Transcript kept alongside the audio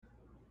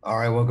All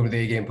right, welcome to the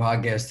A Game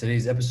Podcast.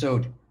 Today's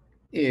episode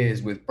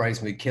is with Bryce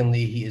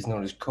Mckinley. He is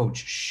known as Coach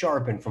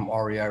Sharpen from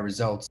REI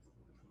Results.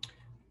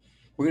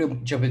 We're going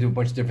to jump into a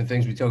bunch of different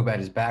things. We talk about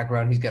his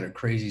background. He's got a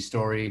crazy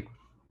story,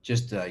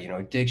 just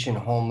addiction,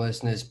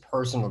 homelessness,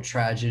 personal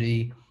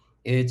tragedy.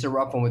 It's a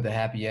rough one with a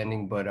happy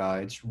ending, but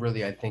it's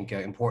really, I think,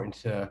 important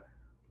to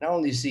not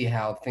only see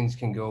how things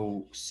can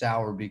go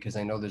sour, because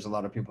I know there's a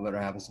lot of people that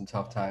are having some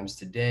tough times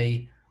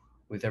today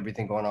with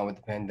everything going on with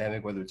the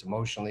pandemic, whether it's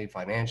emotionally,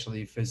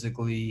 financially,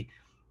 physically,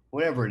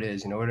 whatever it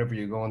is, whatever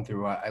you're going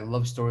through. I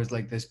love stories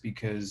like this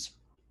because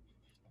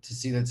to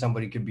see that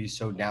somebody could be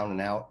so down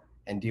and out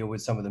and deal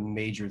with some of the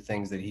major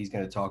things that he's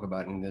going to talk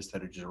about in this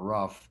that are just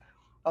rough,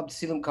 up to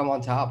see them come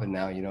on top. And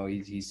now,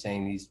 he's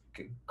saying these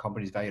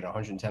companies valued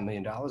 $110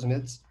 million. I mean,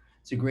 it's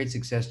a great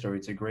success story.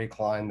 It's a great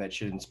climb that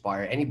should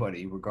inspire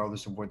anybody,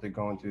 regardless of what they're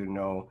going through, to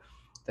know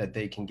that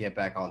they can get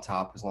back on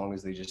top as long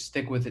as they just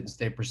stick with it and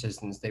stay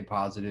persistent and stay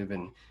positive.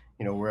 And,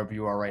 wherever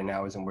you are right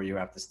now isn't where you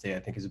have to stay, I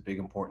think is a big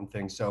important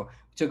thing. So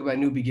we talk about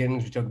new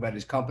beginnings. We talk about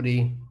his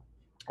company.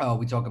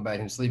 We talk about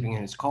him sleeping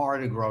in his car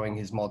to growing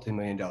his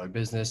multi-million-dollar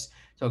business.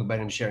 Talk about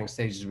him sharing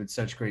stages with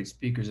such great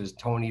speakers as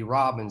Tony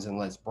Robbins and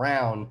Les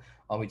Brown.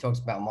 He talks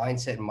about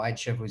mindset and mind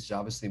shift, which is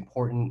obviously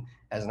important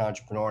as an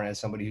entrepreneur and as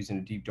somebody who's in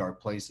a deep,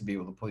 dark place to be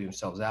able to pull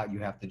yourselves out. You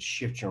have to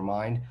shift your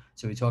mind.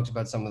 So he talks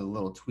about some of the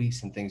little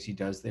tweaks and things he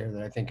does there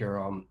that I think are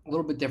a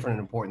little bit different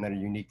and important that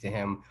are unique to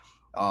him.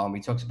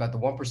 He talks about the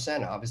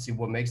 1%, obviously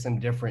what makes them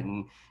different,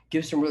 and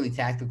gives some really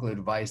tactical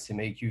advice to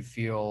make you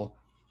feel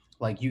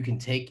like you can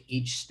take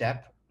each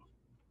step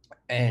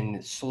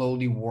and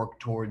slowly work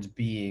towards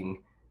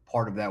being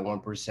part of that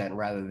 1%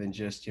 rather than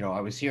just, I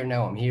was here,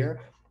 now I'm here.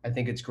 I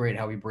think it's great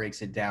how he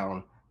breaks it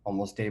down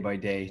almost day by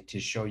day to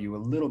show you a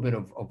little bit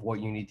of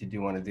what you need to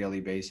do on a daily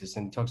basis.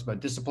 And he talks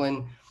about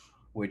discipline,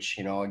 which,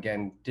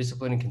 again,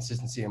 discipline and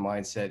consistency and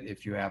mindset,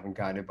 if you haven't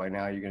got it by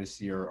now, you're going to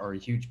see are a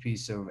huge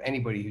piece of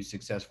anybody who's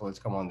successful that's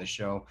come on the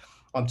show.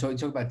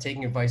 Talk about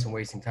taking advice and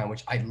wasting time,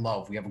 which I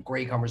love. We have a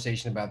great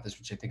conversation about this,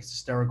 which I think is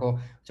hysterical.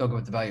 Talk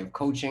about the value of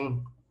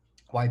coaching,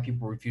 why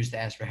people refuse to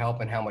ask for help,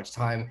 and how much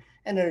time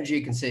and energy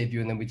it can save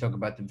you. And then we talk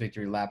about the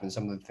victory lap and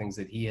some of the things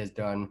that he has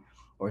done,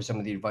 or some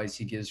of the advice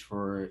he gives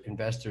for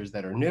investors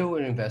that are new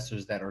and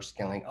investors that are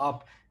scaling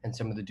up, and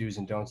some of the do's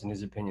and don'ts in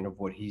his opinion of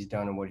what he's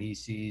done and what he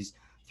sees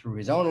through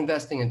his own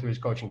investing and through his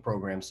coaching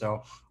program.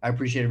 So I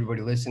appreciate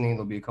everybody listening.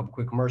 There'll be a couple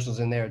quick commercials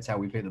in there. It's how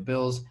we pay the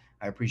bills.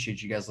 I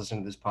appreciate you guys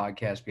listening to this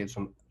podcast. We have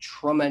some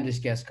tremendous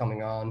guests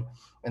coming on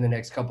in the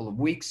next couple of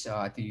weeks.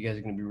 I think you guys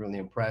are going to be really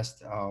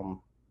impressed.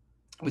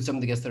 With some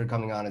of the guests that are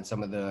coming on and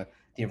some of the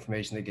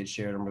information that gets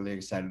shared. I'm really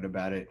excited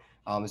about it.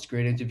 It's a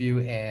great interview,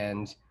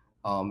 and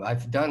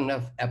I've done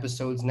enough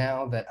episodes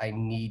now that I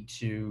need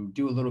to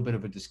do a little bit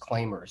of a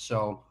disclaimer.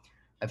 So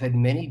I've had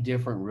many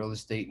different real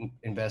estate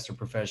investor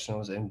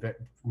professionals and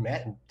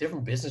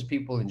different business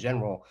people in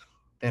general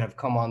that have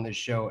come on this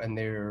show, and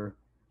they're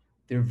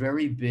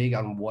very big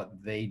on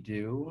what they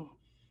do,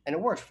 and it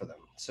works for them.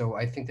 So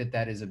I think that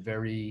that is a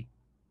very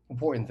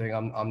important thing.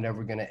 I'm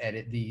never going to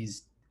edit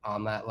these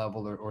on that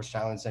level, or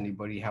silence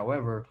anybody.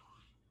 However,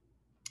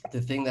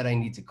 the thing that I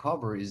need to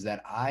cover is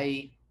that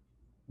I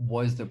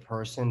was the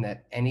person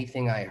that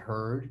anything I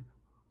heard,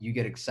 you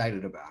get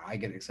excited about. I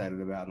get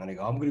excited about, and then I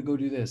go, I'm going to go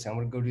do this. I'm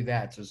going to go do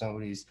that. So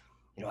somebody's,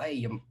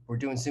 hey, we're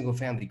doing single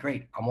family.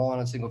 Great. I'm all on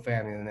a single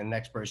family. And then the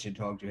next person you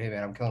talk to, hey,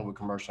 man, I'm killing with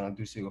commercial. I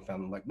do single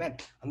family. I'm like, man,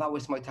 I'm not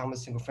wasting my time with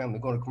single family.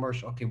 I'm going to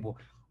commercial. Okay, well,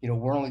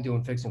 we're only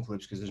doing fix and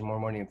flips because there's more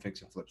money in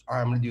fix and flips. All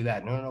right, I'm going to do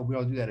that. No, no, no, we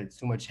don't do that. It's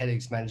too much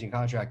headaches managing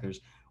contractors.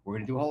 We're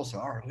going to do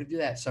wholesale. All right, I'm going to do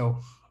that. So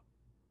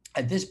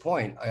at this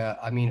point,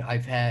 I mean,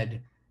 I've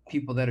had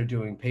people that are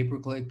doing pay per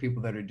click,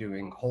 people that are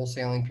doing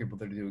wholesaling, people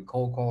that are doing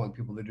cold calling,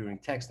 people that are doing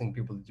texting,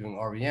 people that are doing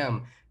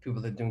REM,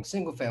 people that are doing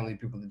single family,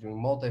 people that are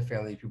doing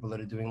multifamily, people that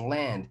are doing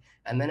land.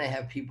 And then I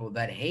have people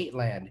that hate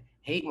land,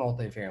 hate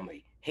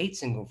multifamily, hate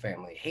single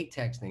family, hate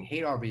texting,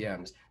 hate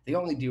RVMs. They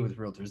only deal with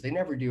realtors. They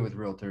never deal with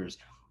realtors.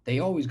 They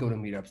always go to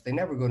meetups. They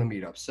never go to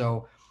meetups.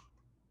 So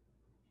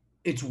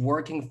it's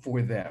working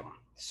for them.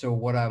 So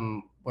what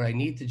I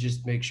need to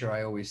just make sure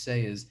I always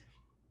say is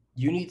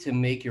you need to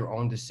make your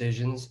own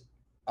decisions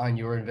on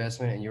your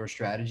investment and your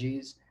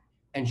strategies,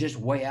 and just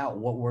weigh out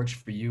what works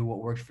for you, what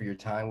works for your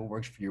time, what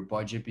works for your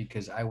budget.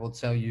 Because I will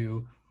tell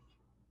you,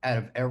 out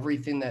of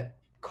everything that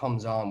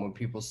comes on when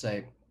people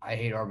say, I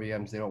hate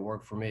RVMs, they don't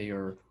work for me,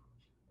 or,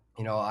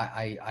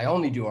 I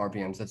only do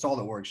RVMs, that's all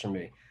that works for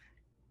me.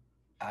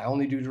 I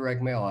only do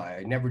direct mail.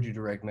 I never do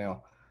direct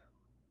mail.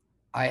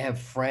 I have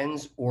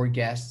friends or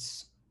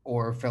guests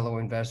or fellow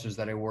investors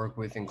that I work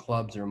with in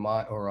clubs or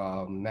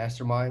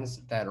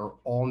masterminds that are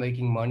all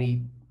making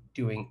money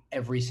doing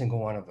every single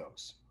one of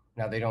those.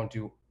 Now they don't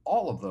do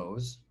all of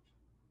those,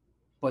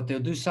 but they'll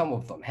do some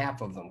of them,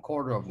 half of them,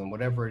 quarter of them,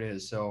 whatever it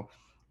is. So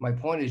my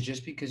point is,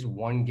 just because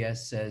one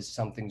guest says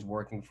something's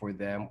working for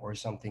them or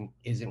something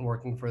isn't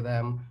working for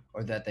them,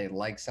 or that they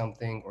like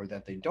something or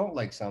that they don't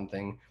like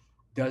something,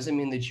 doesn't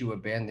mean that you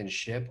abandon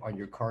ship on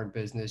your current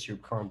business, your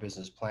current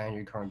business plan,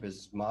 your current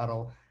business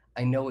model.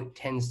 I know it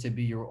tends to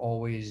be you're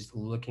always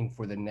looking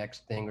for the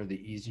next thing or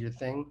the easier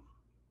thing,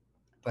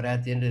 but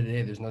at the end of the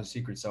day, there's no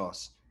secret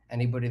sauce.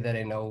 Anybody that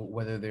I know,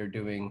 whether they're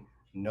doing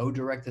no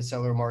direct to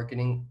seller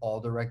marketing, all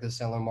direct to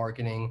seller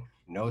marketing,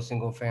 no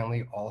single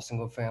family, all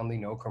single family,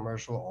 no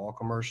commercial, all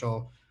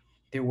commercial,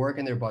 they're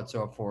working their butts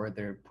off for it.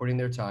 They're putting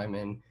their time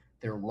in.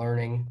 They're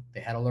learning.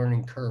 They had a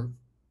learning curve,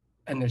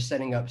 and they're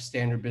setting up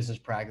standard business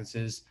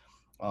practices,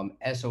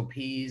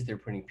 SOPs. They're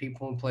putting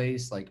people in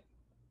place. Like,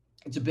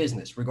 it's a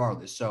business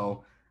regardless.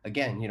 So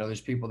again, there's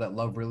people that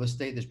love real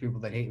estate, there's people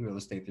that hate real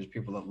estate, there's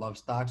people that love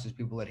stocks, there's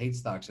people that hate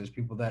stocks, there's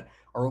people that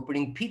are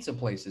opening pizza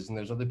places, and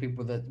there's other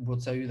people that will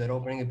tell you that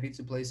opening a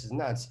pizza place is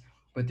nuts.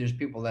 But there's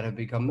people that have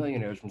become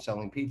millionaires from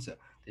selling pizza.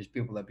 There's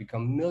people that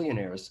become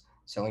millionaires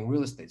selling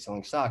real estate,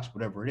 selling stocks,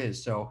 whatever it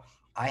is. So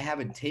I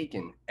haven't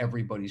taken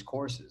everybody's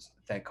courses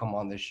that come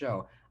on this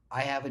show.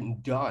 I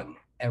haven't done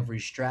every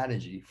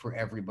strategy for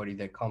everybody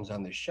that comes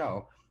on this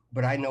show,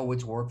 but I know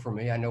what's worked for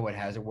me. I know what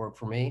hasn't worked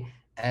for me,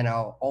 and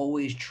I'll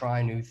always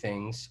try new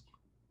things,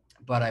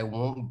 but I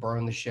won't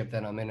burn the ship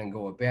that I'm in and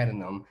go abandon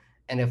them.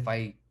 And if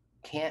I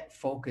can't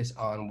focus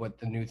on what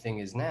the new thing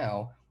is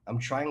now, I'm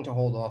trying to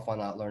hold off on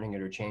not learning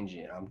it or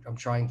changing it. I'm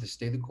trying to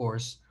stay the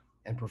course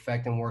and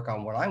perfect and work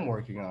on what I'm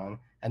working on.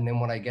 And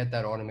then when I get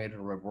that automated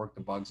or I've worked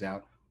the bugs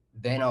out,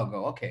 then I'll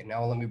go, okay,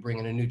 now let me bring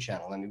in a new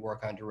channel. Let me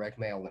work on direct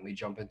mail. Let me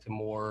jump into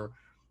more,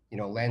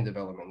 land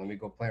development. Let me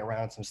go play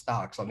around with some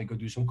stocks. Let me go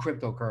do some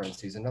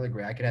cryptocurrencies. Another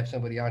great, I could have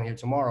somebody on here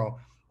tomorrow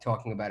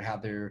talking about how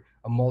they're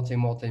a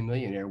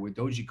multi-millionaire with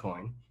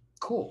Dogecoin.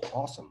 Cool,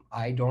 awesome.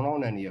 I don't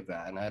own any of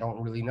that, and I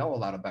don't really know a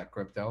lot about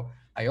crypto.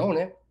 I own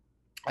it.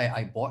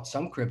 I bought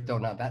some crypto,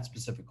 not that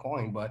specific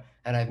coin,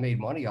 and I've made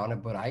money on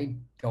it, but I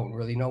don't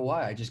really know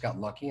why. I just got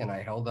lucky and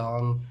I held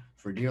on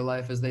for dear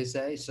life, as they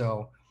say.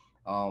 So,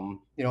 I'm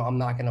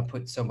not going to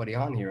put somebody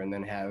on here and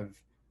then have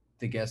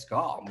the guest go,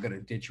 oh, I'm going to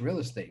ditch real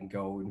estate and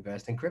go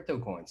invest in crypto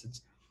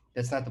coins.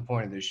 That's not the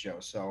point of this show.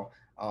 So,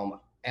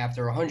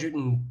 after 100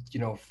 and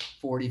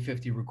 40,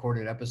 50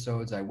 recorded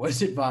episodes, I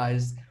was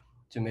advised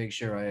to make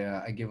sure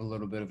I give a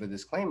little bit of a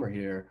disclaimer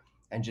here.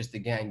 And just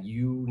again,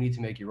 you need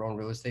to make your own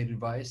real estate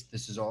advice.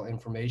 This is all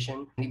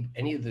information.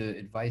 Any of the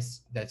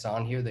advice that's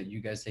on here that you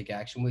guys take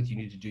action with, you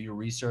need to do your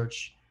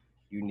research.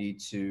 You need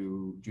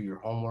to do your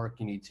homework.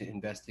 You need to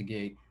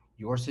investigate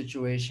your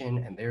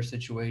situation and their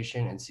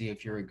situation and see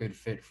if you're a good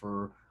fit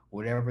for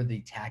whatever the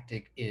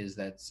tactic is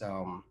that's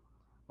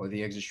or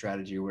the exit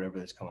strategy or whatever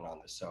that's coming on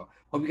this. So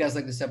hope you guys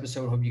like this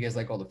episode. Hope you guys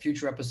like all the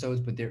future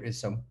episodes, but there is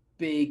some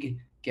big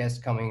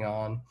guests coming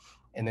on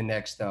in the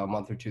next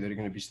month or two that are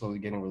going to be slowly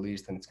getting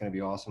released, and it's going to be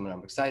awesome, and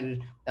I'm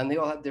excited. And they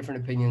all have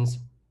different opinions,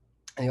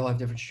 and they all have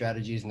different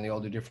strategies, and they all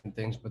do different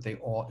things, but they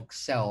all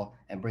excel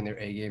and bring their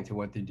A game to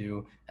what they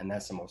do, and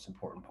that's the most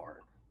important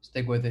part.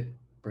 Stick with it,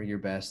 bring your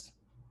best,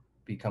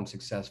 become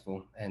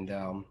successful, and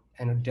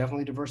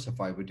definitely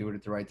diversify, but do it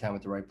at the right time,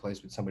 at the right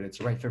place, with somebody that's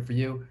the right fit for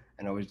you,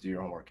 and always do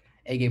your homework.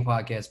 A Game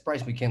Podcast,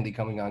 Bryce Mckinley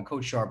coming on,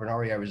 Coach Sharp and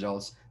REI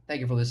Results.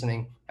 Thank you for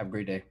listening. Have a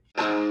great day.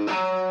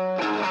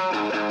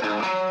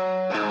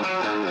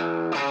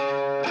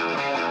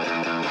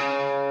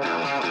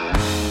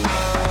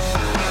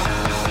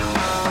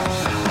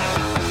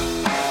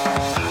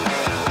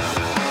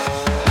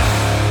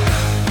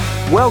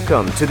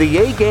 Welcome to the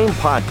A-Game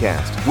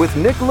Podcast with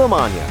Nick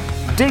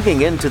Lamagna,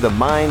 digging into the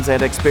minds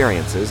and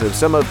experiences of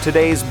some of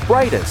today's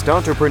brightest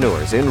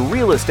entrepreneurs in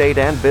real estate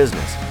and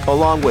business,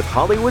 along with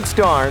Hollywood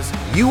stars,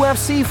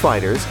 UFC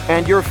fighters,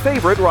 and your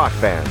favorite rock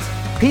bands.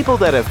 People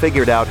that have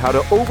figured out how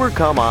to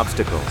overcome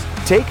obstacles,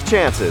 take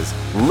chances,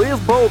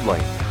 live boldly,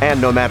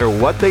 and no matter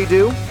what they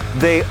do,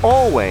 they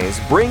always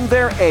bring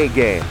their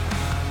A-game.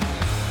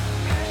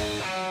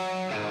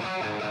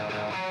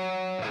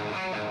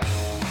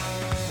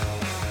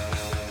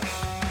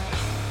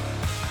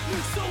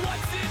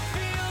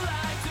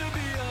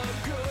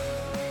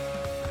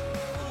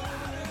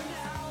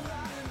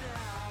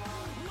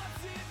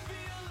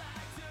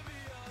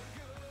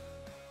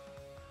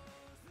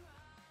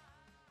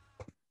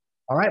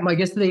 All right, my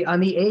guest today on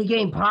the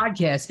A-Game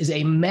Podcast is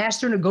a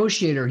master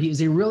negotiator. He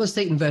is a real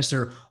estate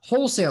investor,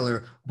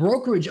 wholesaler,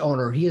 brokerage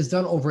owner. He has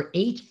done over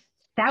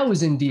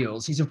 8,000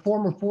 deals. He's a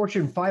former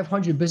Fortune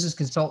 500 business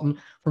consultant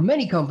for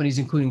many companies,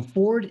 including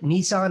Ford,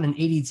 Nissan, and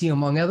ADT,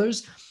 among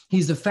others.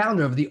 He's the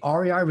founder of the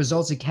REI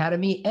Results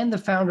Academy and the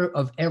founder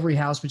of Every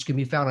House, which can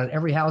be found on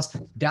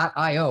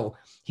everyhouse.io.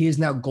 He is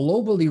now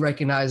globally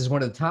recognized as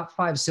one of the top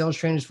 5 sales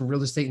trainers for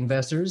real estate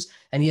investors,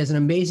 and he has an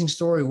amazing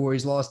story where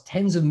he's lost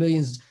tens of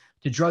millions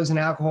to drugs and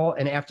alcohol,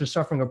 and after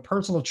suffering a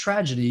personal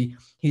tragedy,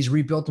 he's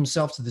rebuilt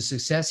himself to the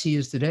success he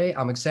is today.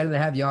 I'm excited to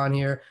have you on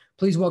here.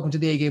 Please welcome to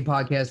the A-Game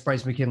Podcast,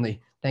 Bryce Mckinley.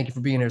 Thank you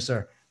for being here,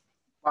 sir.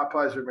 My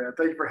pleasure, man.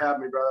 Thank you for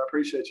having me, brother. I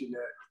appreciate you, Nick.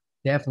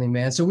 Definitely,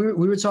 man. So we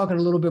were talking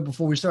a little bit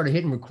before we started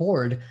hitting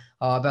record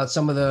about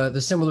some of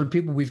the similar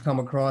people we've come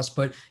across,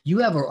 but you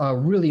have a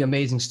really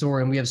amazing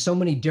story, and we have so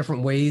many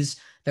different ways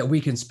that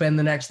we can spend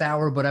the next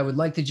hour, but I would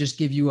like to just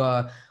give you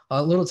a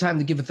little time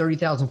to give a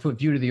 30,000 foot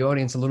view to the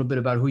audience, a little bit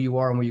about who you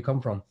are and where you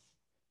come from.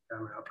 Yeah,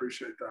 man, I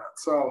appreciate that.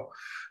 So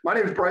my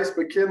name is Bryce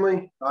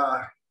Mckinley.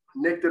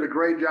 Nick did a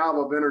great job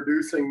of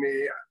introducing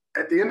me.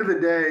 At the end of the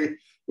day,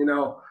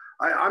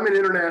 I'm an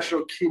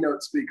international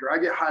keynote speaker. I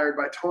get hired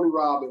by Tony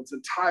Robbins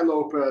and Ty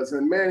Lopez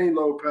and Manny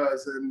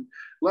Lopez and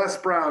Les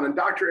Brown and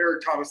Dr.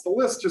 Eric Thomas. The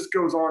list just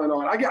goes on and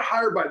on. I get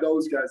hired by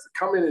those guys to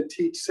come in and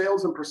teach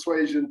sales and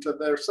persuasion to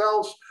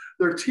themselves,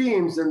 their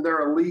teams, and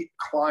their elite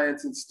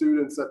clients and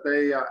students that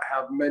they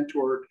have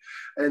mentored.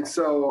 And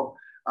so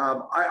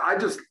I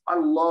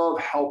love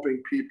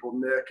helping people,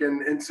 Nick.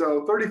 And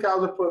so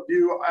 30,000 foot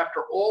view,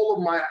 after all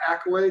of my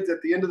accolades,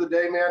 at the end of the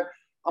day, man,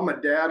 I'm a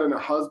dad and a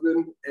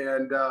husband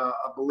and a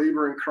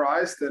believer in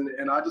Christ.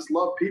 And I just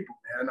love people,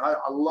 man. I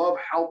love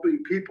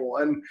helping people.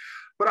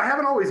 But I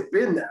haven't always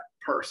been that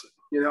person.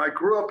 I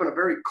grew up in a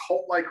very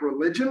cult-like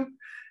religion.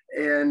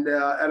 And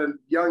at a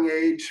young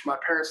age, my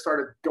parents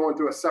started going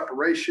through a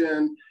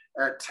separation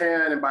at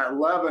 10. And by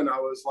 11, I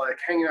was like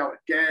hanging out with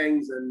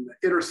gangs in the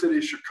inner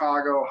city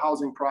Chicago,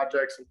 housing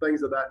projects and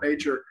things of that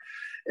nature.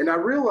 And I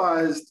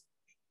realized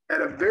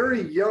at a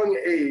very young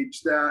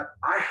age that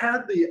I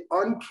had the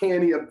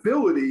uncanny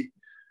ability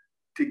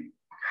to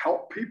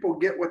help people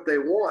get what they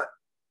want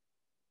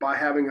by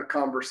having a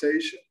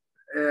conversation.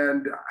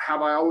 And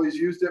have I always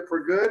used it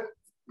for good?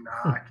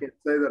 Nah, I can't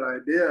say that I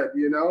did,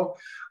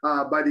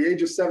 By the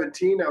age of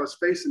 17, I was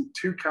facing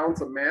 2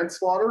 counts of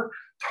manslaughter,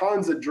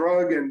 tons of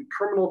drug and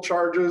criminal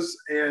charges,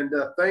 and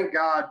thank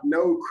God,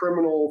 no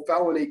criminal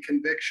felony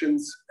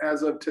convictions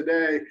as of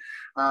today.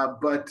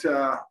 But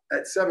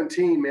at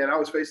 17, man, I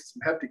was facing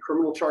some hefty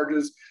criminal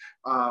charges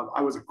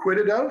I was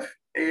acquitted of,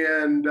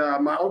 and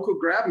my uncle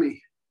grabbed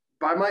me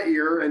by my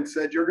ear and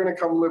said, "You're going to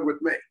come live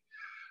with me."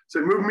 So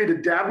he moved me to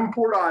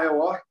Davenport,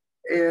 Iowa.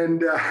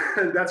 And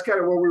that's kind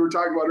of what we were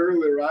talking about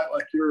earlier, right?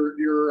 Like you're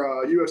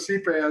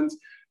UFC fans,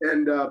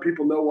 and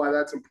people know why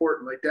that's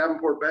important. Like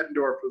Davenport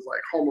Bettendorf was like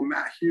home of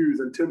Matt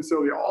Hughes and Tim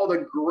Sylvia, all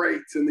the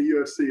greats in the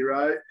UFC,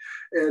 right?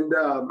 And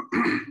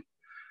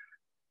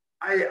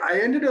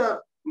I ended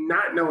up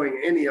not knowing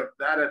any of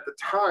that at the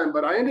time,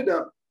 but I ended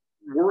up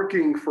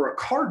working for a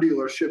car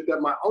dealership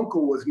that my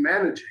uncle was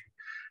managing.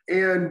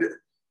 And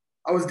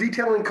I was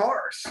detailing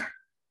cars,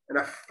 and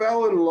I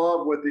fell in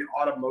love with the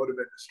automotive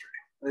industry.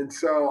 And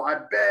so I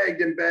begged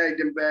and begged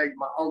and begged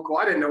my uncle.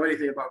 I didn't know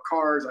anything about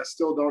cars. I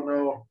still don't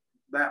know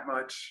that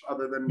much,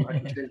 other than I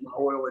can change my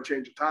oil and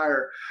change a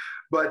tire.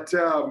 But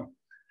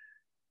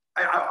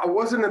I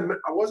wasn't a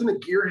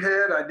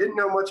gearhead. I didn't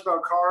know much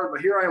about cars,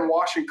 but here I am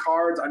washing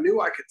cars. I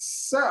knew I could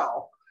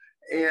sell.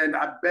 And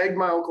I begged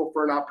my uncle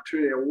for an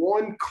opportunity.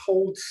 One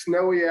cold,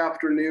 snowy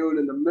afternoon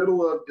in the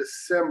middle of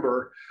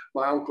December,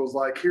 my uncle's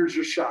like, "Here's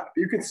your shot.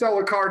 If you can sell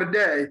a car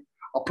today,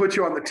 I'll put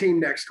you on the team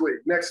next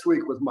week." Next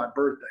week was my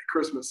birthday,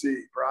 Christmas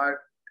Eve, right?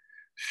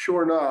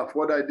 Sure enough,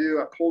 what I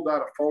do, I pulled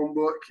out a phone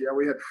book. Yeah,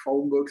 we had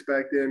phone books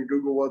back then.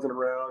 Google wasn't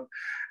around.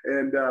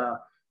 And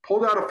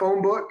pulled out a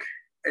phone book,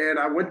 and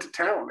I went to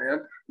town,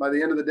 man. By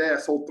the end of the day, I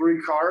sold 3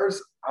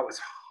 cars. I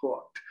was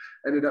hooked.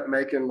 Ended up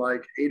making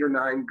like $8 or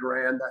 $9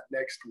 grand that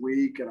next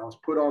week, and I was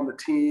put on the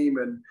team.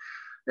 And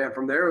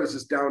from there, it was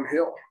just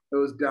downhill. It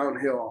was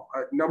downhill.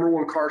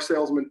 #1 car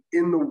salesman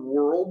in the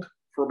world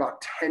for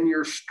about 10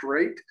 years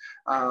straight.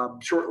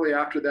 Shortly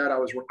after that, I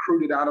was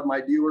recruited out of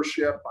my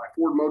dealership by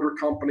Ford Motor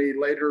Company,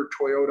 later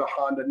Toyota,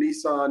 Honda,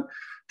 Nissan,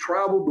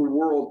 traveled the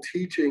world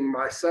teaching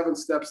my 7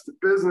 steps to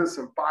business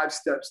and 5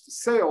 steps to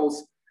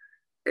sales.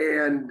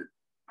 And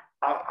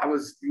I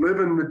was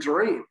living the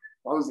dream.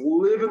 I was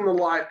living the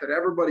life that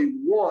everybody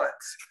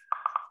wants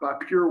by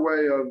pure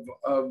way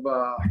of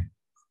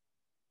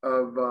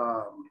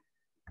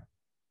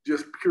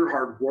just pure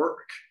hard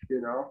work,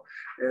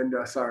 And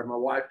sorry, my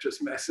wife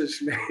just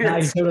messaged me. No,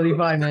 you're totally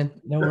fine, man.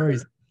 No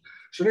worries.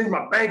 She needs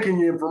my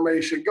banking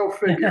information. Go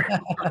figure.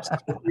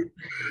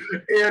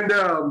 And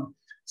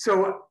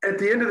so at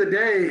the end of the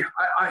day,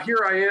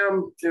 here I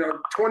am,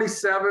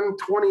 27,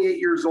 28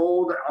 years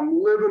old.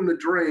 I'm living the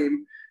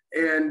dream.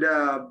 And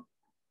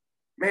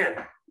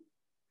man,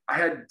 I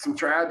had some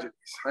tragedies.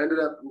 I ended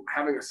up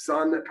having a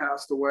son that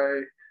passed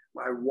away.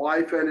 My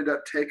wife ended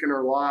up taking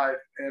her life,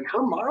 and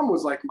her mom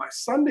was like my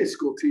Sunday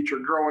school teacher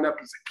growing up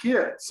as a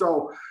kid.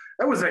 So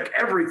that was like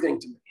everything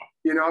to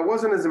me. I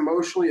wasn't as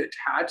emotionally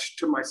attached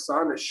to my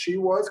son as she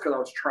was, because I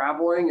was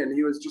traveling and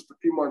he was just a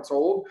few months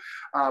old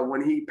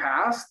when he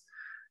passed.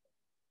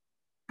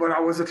 But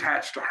I was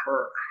attached to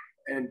her.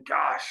 And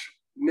gosh,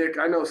 Nick,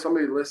 I know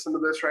somebody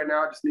listening to this right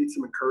now just needs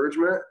some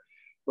encouragement.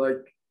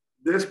 Like,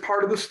 this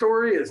part of the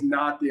story is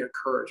not the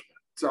encouragement.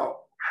 So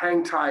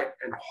hang tight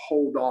and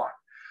hold on.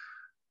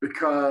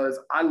 Because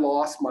I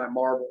lost my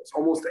marbles,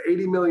 almost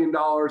 $80 million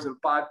in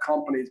 5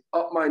 companies,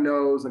 up my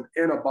nose and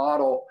in a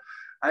bottle.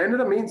 I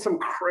ended up meeting some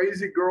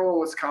crazy girl in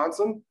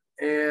Wisconsin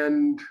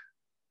and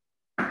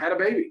had a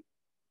baby.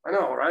 I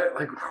know, right?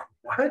 Like,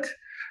 what?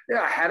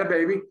 Yeah, I had a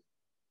baby.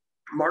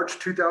 March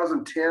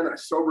 2010, I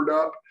sobered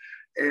up,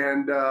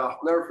 and I'll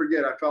never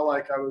forget, I felt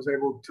like I was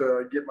able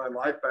to get my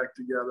life back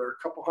together. A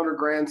couple $100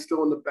 grand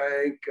still in the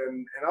bank,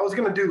 and I was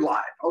going to do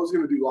live.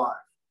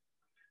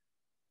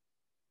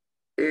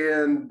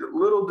 And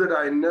little did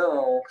I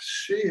know,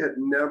 she had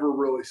never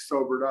really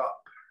sobered up.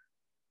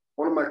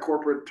 One of my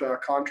corporate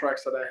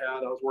contracts that I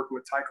had, I was working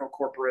with Tyco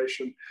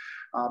Corporation,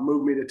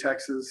 moved me to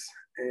Texas.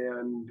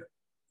 And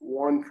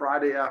one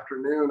Friday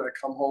afternoon, I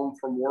come home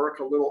from work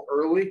a little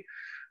early.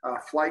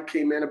 Flight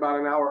came in about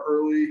an hour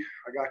early.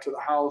 I got to the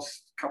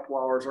house a couple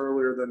hours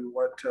earlier than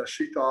what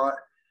she thought.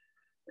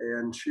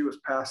 And she was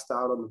passed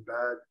out on the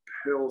bed,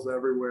 pills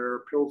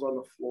everywhere, pills on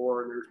the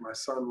floor. And there's my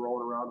son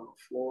rolling around on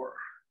the floor.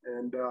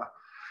 And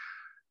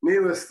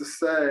needless to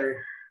say,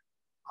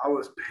 I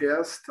was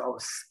pissed. I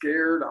was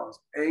scared. I was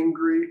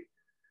angry.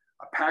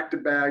 I packed a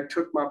bag,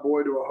 took my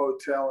boy to a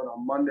hotel, and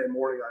on Monday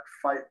morning,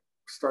 I'd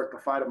start the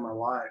fight of my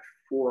life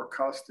for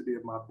custody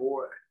of my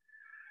boy.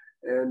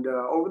 And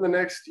over the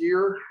next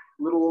year,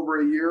 a little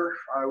over a year,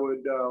 I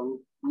would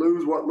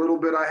lose what little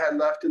bit I had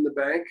left in the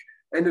bank,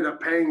 ended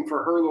up paying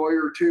for her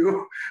lawyer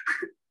too,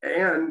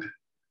 and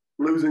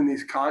losing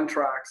these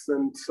contracts.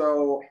 And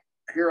so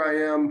here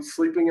I am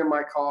sleeping in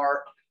my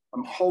car.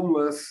 I'm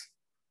homeless,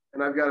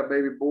 and I've got a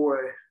baby boy.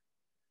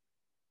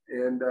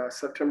 And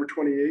September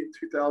 28,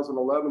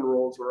 2011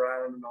 rolls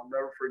around, and I'll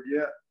never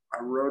forget,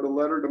 I wrote a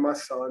letter to my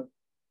son.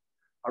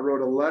 I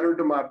wrote a letter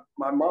to my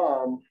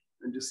mom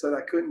and just said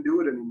I couldn't do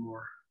it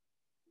anymore.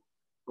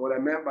 What I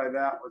meant by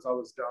that was I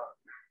was done.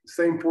 The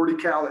same 40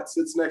 cal that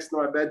sits next to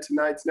my bed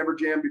tonight, it's never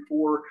jammed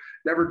before,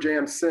 never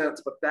jammed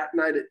since, but that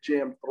night it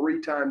jammed 3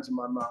 times in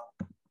my mouth.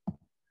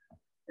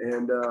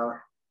 And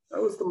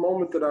that was the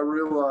moment that I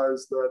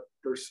realized that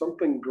there's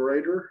something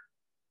greater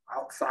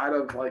outside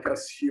of like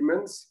us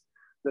humans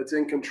that's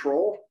in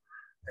control.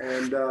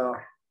 And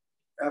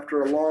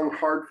after a long,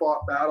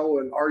 hard-fought battle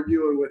and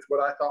arguing with what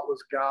I thought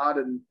was God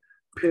and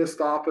pissed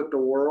off at the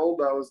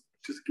world, I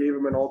just gave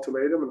him an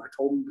ultimatum, and I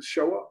told him to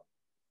show up.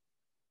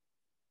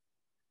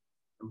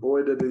 And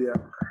boy, did he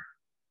ever.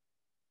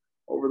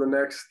 Over the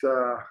next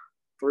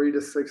 3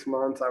 to 6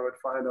 months, I would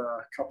find a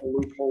couple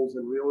loopholes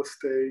in real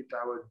estate.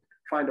 I would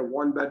find a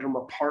 1-bedroom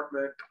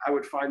apartment. I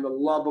would find the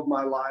love of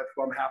my life,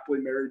 who I'm happily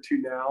married to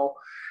now.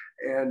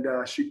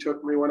 And she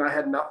took me when I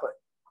had nothing.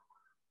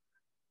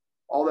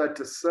 All that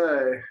to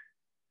say,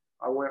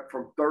 I went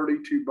from $32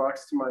 to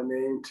my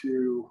name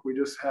to, we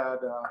just had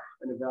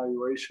an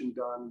evaluation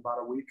done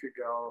about a week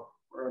ago.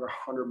 We're at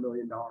a $100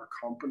 million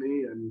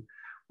company, and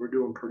we're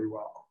doing pretty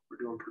well.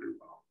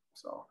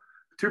 So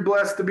too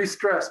blessed to be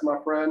stressed, my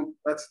friend.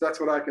 That's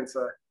what I can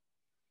say.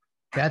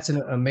 That's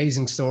an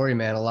amazing story,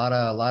 man. A lot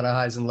of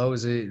highs and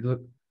lows. It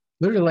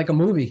literally like a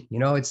movie, you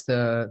know, it's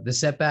the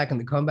setback and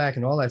the comeback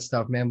and all that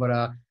stuff, man. But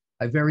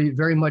I very,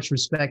 very much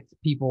respect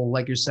people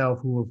like yourself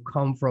who have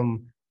come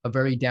from a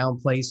very down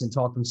place and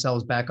talk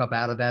themselves back up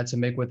out of that to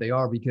make what they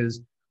are.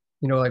 Because,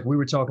 you know, like we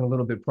were talking a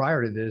little bit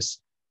prior to this,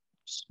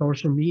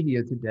 social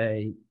media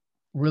today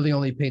really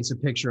only paints a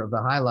picture of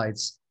the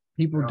highlights.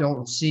 People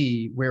don't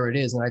see where it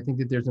is. And I think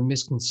that there's a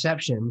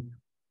misconception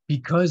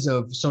because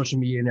of social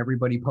media and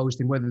everybody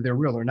posting, whether they're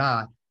real or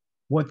not,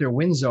 what their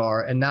wins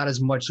are, and not as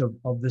much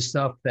of the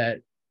stuff that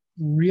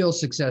real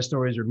success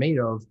stories are made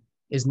of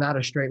is not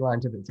a straight line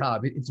to the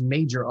top. It's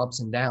major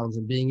ups and downs,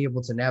 and being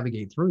able to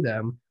navigate through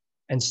them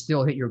and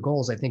still hit your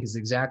goals, I think is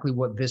exactly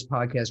what this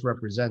podcast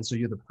represents. So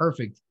you're the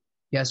perfect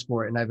guest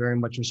for it. And I very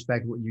much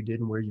respect what you did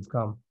and where you've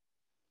come.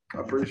 I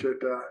appreciate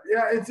that.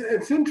 Yeah,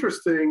 it's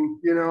interesting,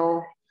 you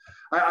know.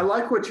 I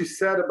like what you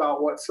said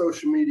about what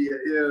social media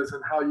is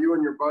and how you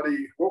and your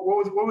buddy, what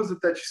was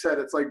it that you said?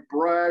 It's like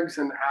brags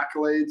and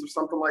accolades or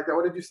something like that.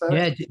 What did you say?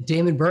 Yeah,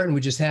 Damon Burton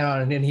we just had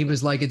on, and he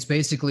was like, it's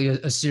basically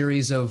a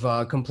series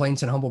of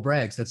complaints and humble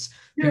brags. That's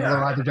people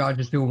are either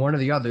just doing one or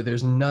the other.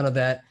 There's none of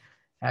that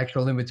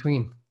actual in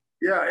between.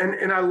 Yeah,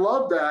 and I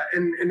love that.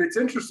 And it's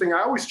interesting.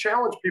 I always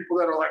challenge people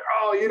that are like,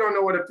 oh, you don't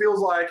know what it feels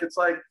like. It's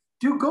like,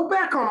 dude, go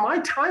back on my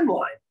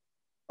timeline.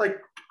 Like,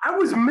 I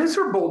was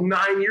miserable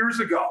 9 years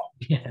ago.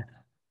 Yeah.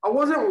 I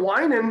wasn't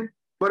whining,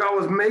 but I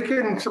was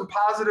making some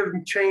positive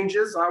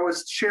changes. I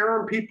was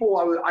sharing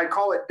people. I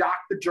call it doc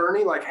the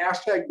journey, like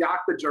hashtag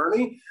doc the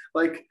journey.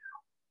 Like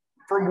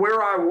from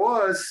where I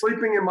was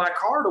sleeping in my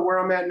car to where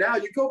I'm at now,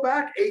 you go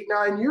back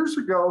 8-9 years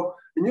ago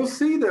and you'll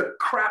see the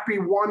crappy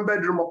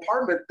 1-bedroom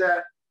apartment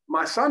that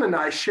my son and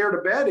I shared a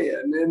bed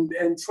in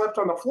and slept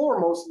on the floor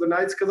most of the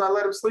nights because I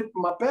let him sleep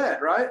in my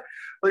bed, right?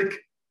 Like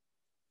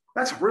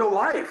that's real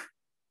life.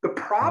 The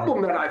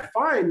problem that I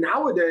find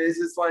nowadays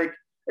is like,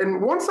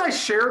 and once I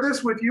share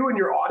this with you and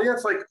your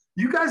audience, like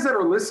you guys that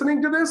are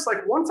listening to this,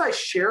 like once I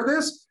share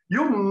this,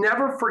 you'll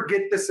never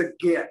forget this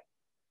again.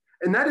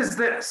 And that is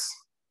this.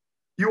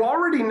 You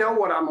already know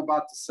what I'm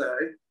about to say,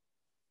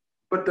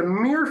 but the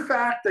mere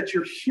fact that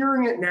you're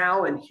hearing it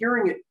now and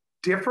hearing it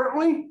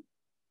differently,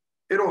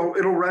 it'll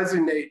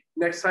resonate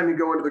next time you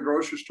go into the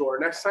grocery store,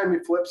 next time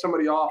you flip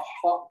somebody off,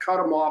 cut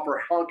them off,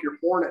 or honk your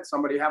horn at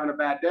somebody having a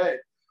bad day.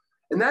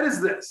 And that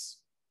is this.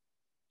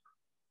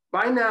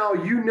 By now,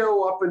 you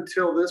know up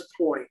until this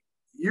point,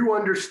 you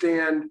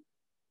understand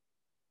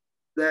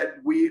that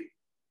we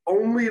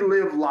only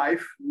live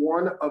life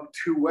one of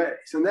 2 ways.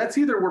 And that's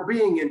either we're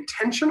being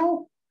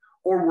intentional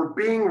or we're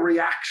being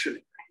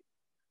reactionary.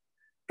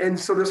 And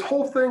so this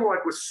whole thing,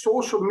 like with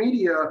social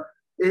media,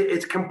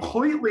 it's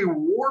completely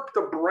warped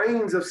the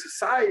brains of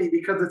society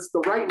because it's the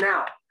right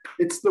now.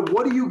 It's the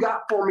what do you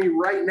got for me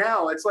right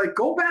now? It's like,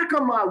 go back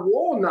on my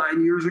wall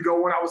 9 years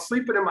ago when I was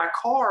sleeping in my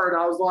car and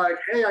I was like,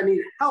 hey, I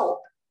need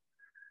help.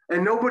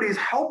 And nobody's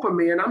helping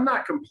me and I'm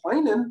not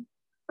complaining.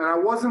 And I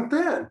wasn't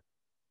then.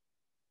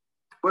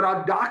 But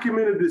I've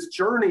documented this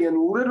journey, and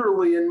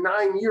literally in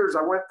 9 years,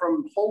 I went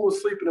from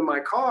homeless sleeping in my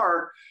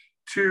car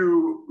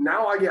to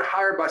now I get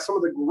hired by some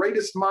of the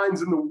greatest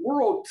minds in the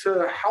world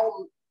to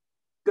help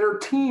their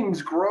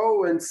teams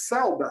grow and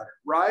sell better,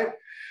 right?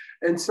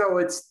 And so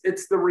it's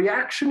the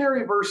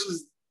reactionary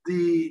versus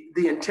the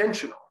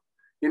intentional.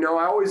 You know,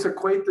 I always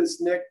equate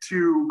this, Nick,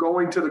 to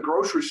going to the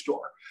grocery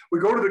store. We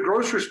go to the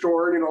grocery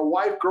store, and, you know,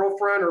 wife,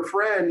 girlfriend, or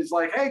friend is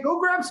like, hey, go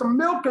grab some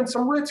milk and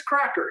some Ritz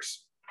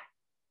crackers.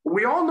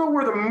 We all know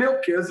where the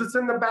milk is. It's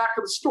in the back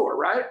of the store,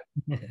 right?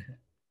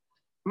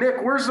 Nick,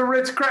 where's the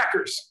Ritz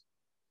crackers?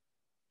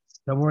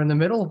 Somewhere in the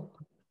middle.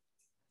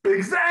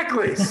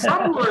 Exactly.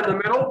 Somewhere in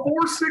the middle,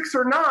 4, 6,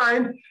 or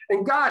 9.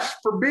 And gosh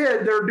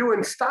forbid they're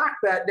doing stock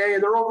that day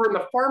and they're over in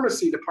the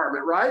pharmacy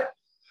department, right?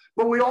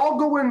 But we all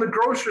go in the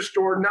grocery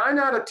store, 9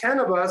 out of 10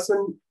 of us,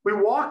 and we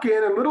walk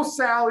in and little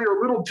Sally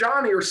or little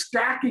Johnny are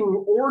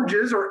stacking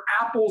oranges or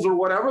apples or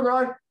whatever. They're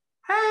like,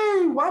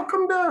 hey,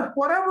 welcome to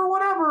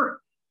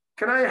whatever.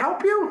 Can I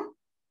help you?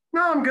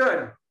 No, I'm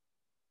good.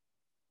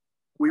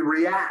 We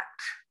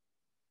react.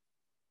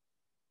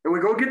 And we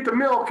go get the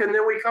milk, and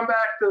then we come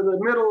back to the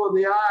middle of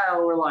the aisle,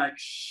 and we're like,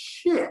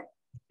 shit.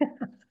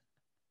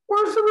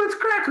 Where's the Ritz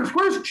crackers?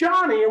 Where's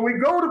Johnny? And we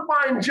go to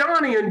find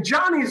Johnny, and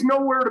Johnny's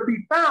nowhere to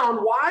be found.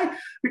 Why?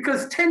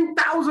 Because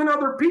 10,000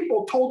 other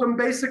people told him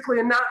basically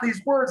in not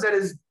these words that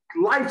his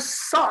life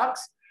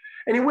sucks.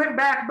 And he went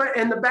back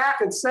in the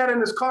back and sat in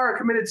his car and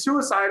committed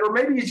suicide. Or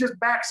maybe he's just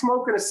back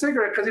smoking a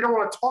cigarette because he don't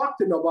want to talk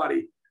to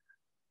nobody.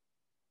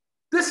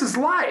 This is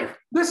life.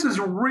 This is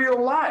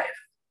real life.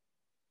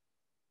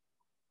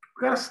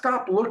 We got to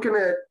stop looking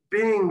at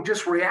being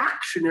just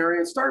reactionary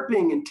and start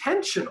being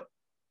intentional.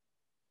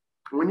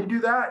 When you do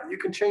that, you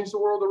can change the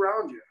world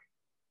around you.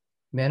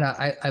 Man,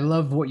 I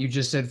love what you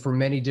just said for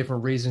many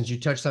different reasons. You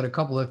touched on a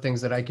couple of things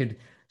that I could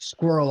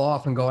squirrel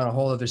off and go on a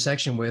whole other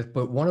section with,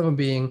 but one of them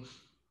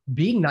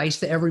being nice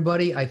to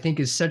everybody, I think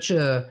is such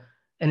an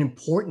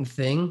important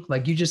thing.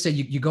 Like you just said,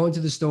 you go into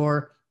the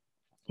store,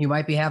 you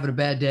might be having a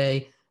bad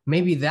day.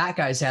 Maybe that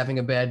guy's having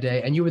a bad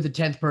day, and you were the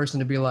 10th person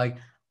to be like,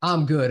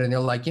 I'm good. And they're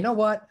like, you know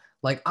what?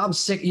 Like, I'm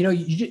sick. You know,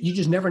 you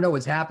just never know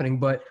what's happening.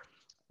 But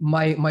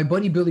my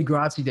buddy Billy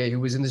Grazzi Day, who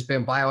was in this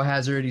band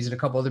Biohazard, he's in a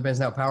couple other bands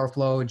now, Power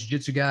Flow,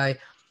 Jiu-Jitsu guy.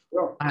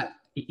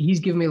 He's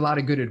given me a lot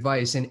of good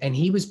advice. And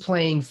he was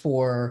playing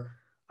for,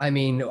 I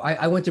mean,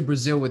 I went to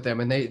Brazil with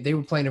them, and they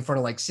were playing in front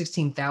of like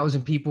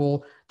 16,000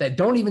 people that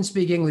don't even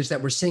speak English,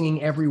 that were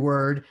singing every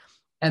word.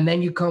 And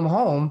then you come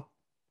home,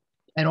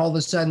 and all of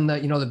a sudden,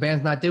 the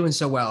band's not doing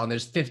so well, and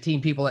there's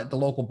 15 people at the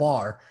local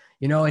bar,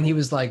 and he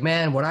was like,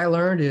 man, what I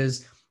learned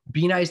is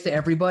be nice to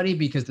everybody,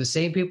 because the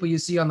same people you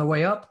see on the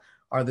way up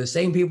are the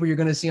same people you're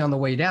going to see on the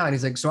way down.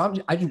 He's like, so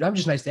I'm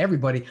just nice to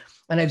everybody.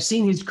 And I've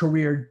seen his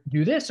career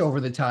do this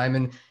over the time.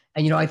 And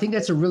I think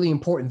that's a really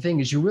important thing,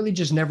 is you really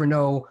just never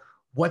know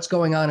what's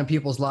going on in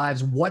people's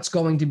lives, what's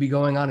going to be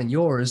going on in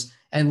yours.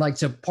 And like,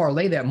 to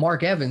parlay that,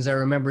 Mark Evans, I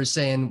remember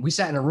saying, we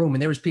sat in a room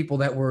and there was people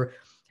that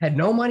had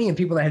no money and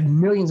people that had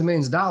millions and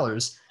millions of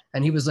dollars.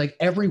 And he was like,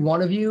 every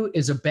one of you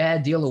is a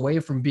bad deal away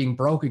from being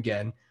broke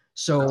again.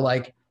 So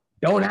like,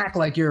 don't act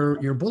like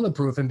you're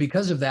bulletproof. And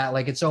because of that,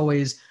 like, it's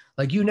always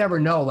like, you never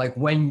know, like,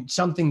 when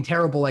something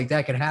terrible like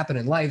that could happen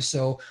in life.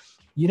 So,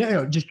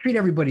 just treat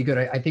everybody good,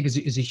 I think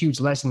is a huge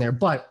lesson there.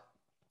 But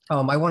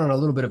I went on a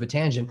little bit of a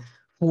tangent.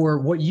 For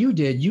what you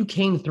did, you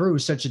came through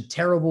such a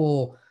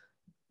terrible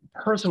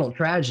personal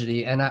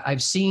tragedy. And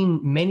I've seen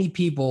many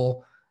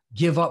people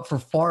give up for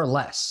far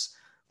less.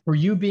 For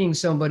you being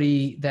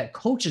somebody that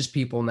coaches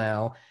people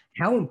now,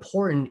 how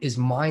important is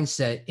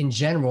mindset in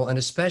general? And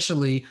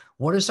especially,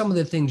 what are some of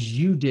the things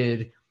you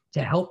did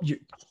to help you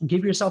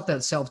give yourself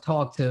that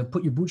self-talk to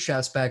put your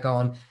bootstraps back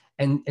on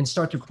and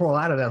start to crawl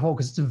out of that hole?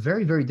 Because it's a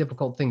very, very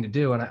difficult thing to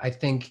do. And I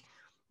think,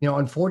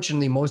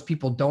 unfortunately, most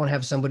people don't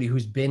have somebody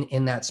who's been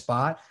in that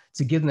spot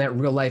to give them that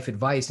real life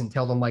advice and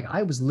tell them, like,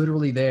 I was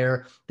literally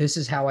there. This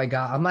is how I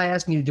got. I'm not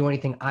asking you to do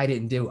anything I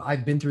didn't do.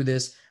 I've been through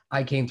this.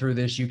 I came through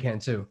this. You can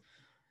too.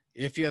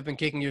 If you have been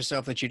kicking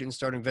yourself that you didn't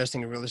start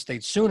investing in real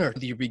estate sooner,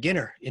 whether you're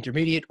beginner,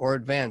 intermediate, or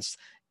advanced,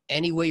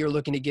 any way you're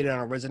looking to get it on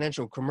a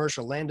residential,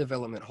 commercial, land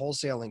development,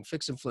 wholesaling,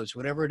 fix and flips,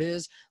 whatever it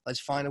is, let's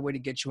find a way to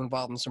get you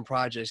involved in some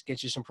projects,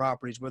 get you some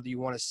properties, whether you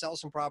want to sell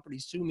some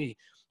properties to me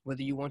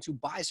whether you want to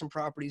buy some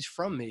properties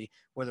from me,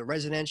 whether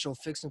residential,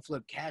 fix and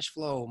flip, cash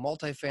flow,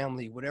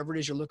 multifamily, whatever it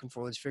is you're looking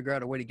for, let's figure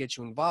out a way to get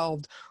you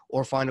involved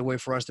or find a way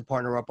for us to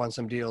partner up on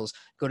some deals.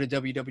 Go to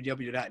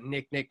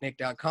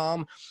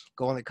www.nicknicknick.com,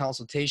 go on the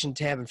consultation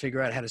tab and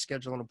figure out how to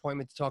schedule an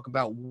appointment to talk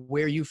about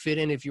where you fit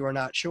in if you are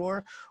not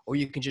sure, or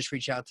you can just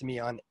reach out to me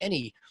on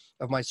any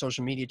of my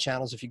social media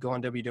channels. If you go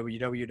on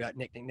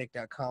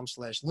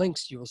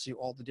www.nicknicknick.com/links, you will see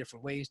all the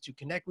different ways to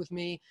connect with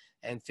me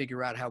and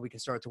figure out how we can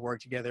start to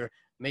work together,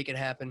 make it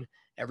happen.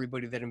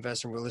 Everybody that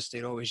invests in real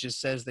estate always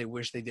just says they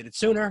wish they did it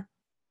sooner.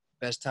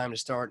 Best time to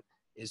start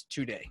is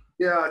today.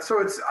 Yeah,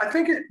 so I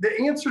think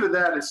the answer to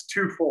that is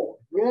twofold.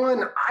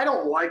 One, I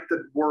don't like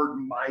the word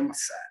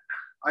mindset.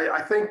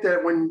 I think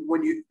that when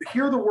you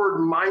hear the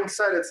word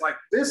mindset, it's like,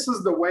 this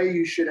is the way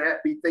you should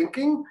be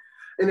thinking.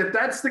 And if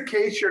that's the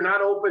case, you're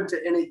not open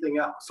to anything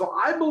else. So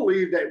I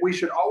believe that we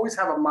should always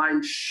have a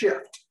mind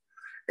shift.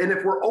 And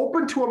if we're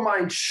open to a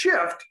mind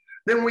shift,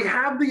 then we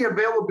have the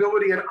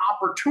availability and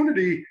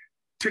opportunity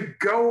to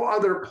go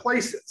other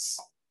places.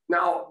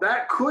 Now,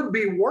 that could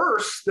be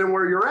worse than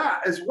where you're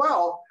at as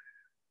well,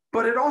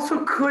 but it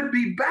also could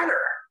be better.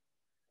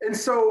 And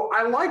so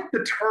I like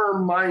the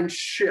term mind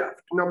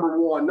shift, number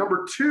one.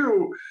 Number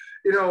two,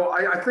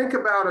 I think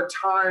about a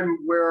time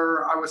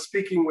where I was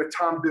speaking with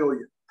Tom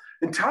Bilyeu.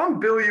 And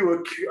Tom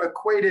Bilyeu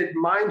equated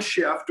mind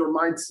shift or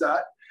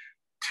mindset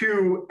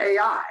to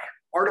AI,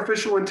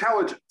 artificial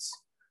intelligence.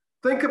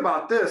 Think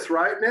about this,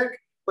 right, Nick?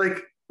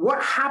 Like,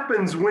 what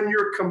happens when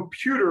your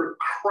computer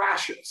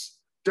crashes?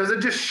 Does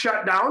it just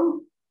shut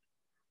down?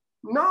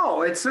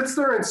 No, it sits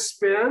there and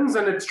spins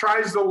and it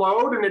tries to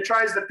load and it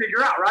tries to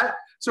figure out, right?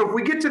 So if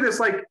we get to this,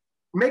 like,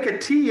 make a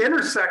T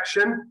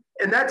intersection,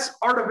 and that's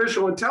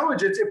artificial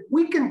intelligence, if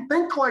we can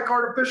think like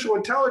artificial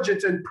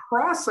intelligence and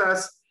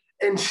process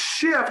and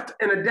shift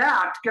and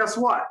adapt, guess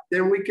what?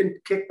 Then we can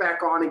kick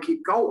back on and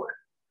keep going.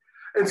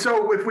 And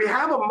so if we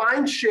have a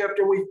mind shift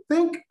and we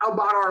think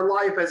about our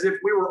life as if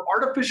we were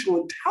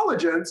artificial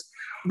intelligence,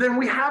 then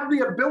we have the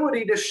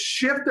ability to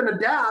shift and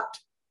adapt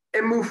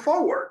and move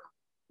forward.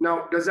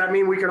 Now, does that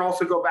mean we can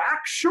also go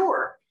back?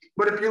 Sure.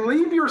 But if you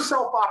leave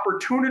yourself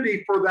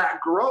opportunity for that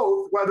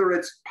growth, whether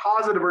it's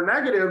positive or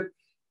negative,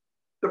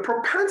 the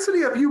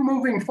propensity of you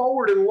moving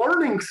forward and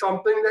learning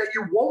something that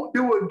you won't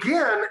do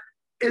again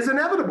is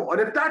inevitable.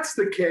 And if that's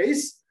the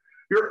case,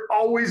 you're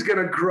always going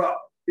to grow.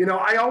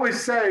 I always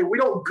say we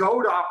don't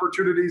go to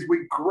opportunities,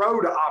 we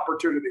grow to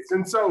opportunities.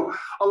 And so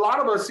a lot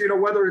of us,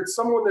 whether it's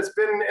someone that's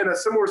been in a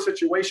similar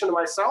situation to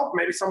myself,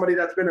 maybe somebody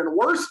that's been in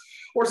worse,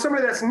 or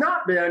somebody that's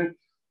not been,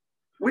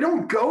 we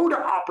don't go to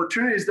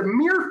opportunities. The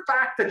mere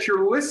fact that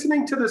you're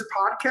listening to this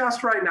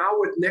podcast right now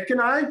with Nick and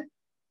I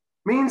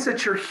means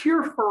that you're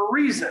here for a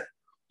reason,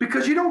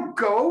 because you don't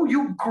go,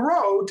 you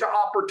grow to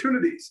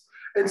opportunities.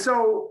 And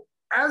so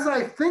as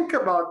I think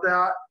about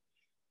that,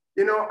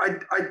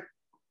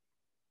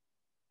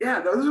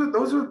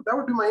 that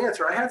would be my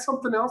answer. I had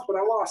something else, but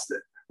I lost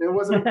it. It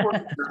wasn't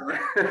important.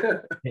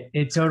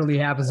 It totally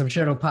happens. I'm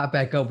sure it'll pop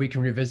back up. We can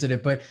revisit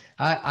it. But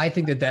I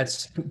think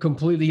that's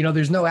completely,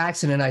 there's no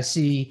accident.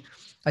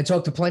 I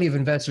talk to plenty of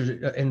investors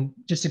and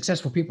just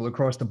successful people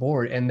across the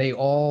board, and they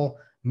all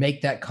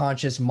make that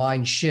conscious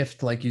mind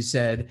shift, like you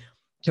said,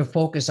 to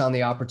focus on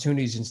the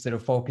opportunities instead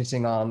of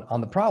focusing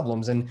on the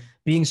problems. And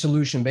being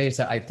solution-based,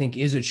 I think,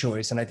 is a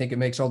choice. And I think it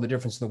makes all the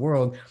difference in the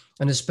world.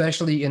 And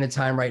especially in a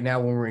time right now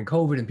when we're in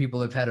COVID and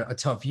people have had a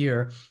tough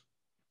year,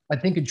 I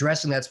think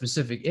addressing that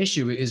specific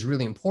issue is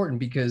really important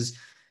because,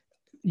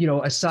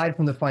 aside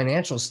from the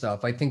financial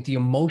stuff, I think the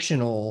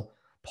emotional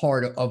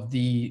part of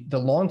the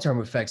long-term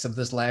effects of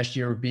this last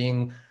year of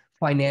being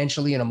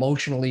financially and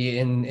emotionally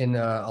in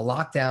a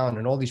lockdown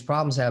and all these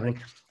problems happening,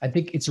 I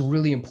think it's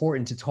really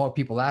important to talk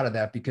people out of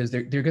that because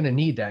they're going to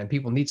need that. And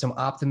people need some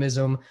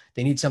optimism.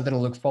 They need something to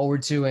look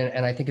forward to.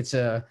 And I think it's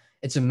a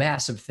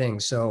massive thing.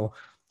 So,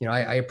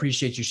 I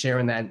appreciate you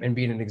sharing that and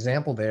being an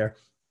example there.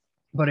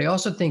 But I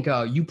also think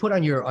you put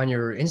on your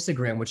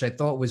Instagram, which I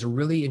thought was a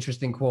really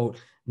interesting quote,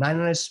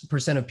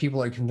 99% of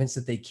people are convinced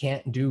that they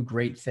can't do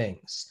great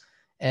things.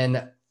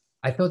 And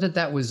I thought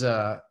that was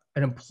an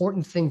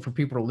important thing for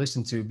people to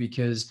listen to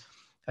because,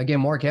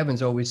 again, Mark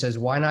Evans always says,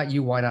 why not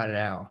you? Why not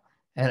now?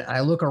 And I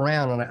look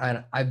around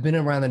and I've been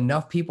around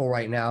enough people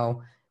right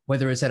now,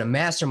 whether it's at a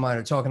mastermind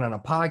or talking on a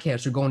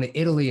podcast or going to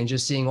Italy and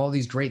just seeing all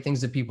these great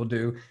things that people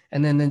do.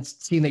 And then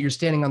seeing that you're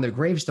standing on their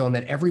gravestone,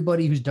 that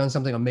everybody who's done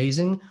something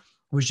amazing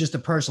was just a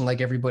person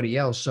like everybody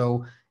else.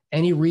 So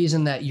any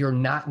reason that you're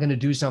not going to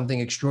do something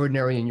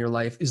extraordinary in your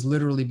life is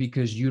literally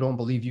because you don't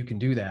believe you can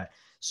do that.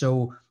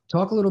 So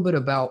talk a little bit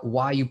about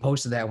why you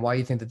posted that and why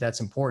you think that that's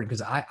important,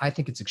 because I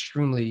think it's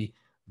extremely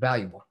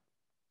valuable.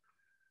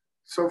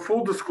 So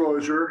full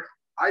disclosure,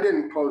 I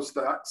didn't post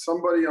that.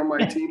 Somebody on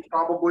my team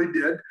probably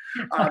did.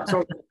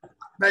 So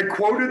they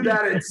quoted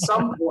that at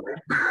some point.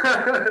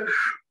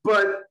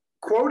 But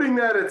quoting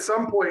that at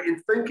some point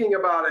and thinking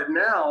about it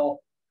now,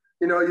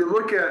 you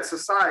look at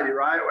society,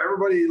 right?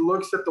 Everybody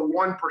looks at the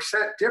 1%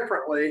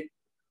 differently.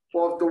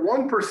 Well, if the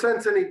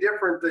 1%'s any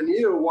different than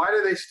you, why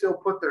do they still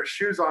put their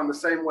shoes on the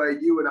same way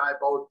you and I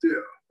both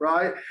do,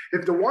 right?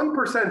 If the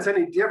 1%'s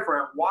any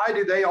different, why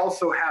do they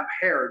also have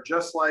hair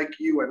just like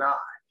you and I?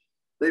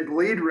 They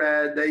bleed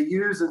red, they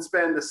use and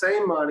spend the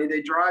same money,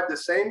 they drive the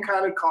same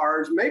kind of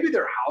cars, maybe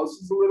their house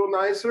is a little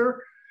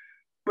nicer,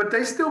 but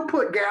they still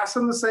put gas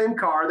in the same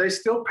car, they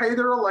still pay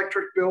their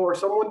electric bill, or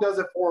someone does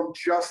it for them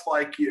just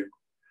like you.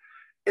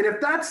 And if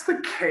that's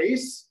the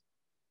case,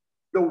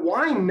 the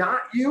why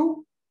not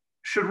you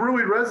should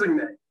really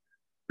resonate.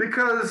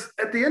 Because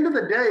at the end of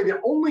the day, the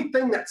only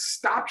thing that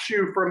stops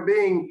you from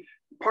being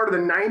part of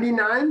the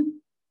 99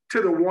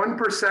 to the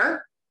 1%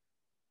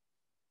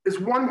 is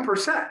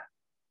 1%.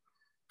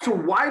 So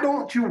why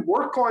don't you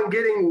work on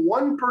getting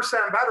 1%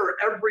 better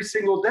every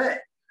single day?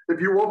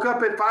 If you woke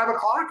up at 5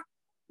 o'clock,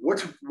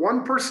 what's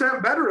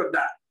 1% better of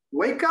that?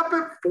 Wake up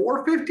at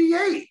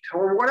 4:58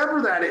 or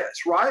whatever that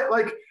is, right?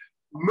 Like,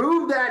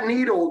 move that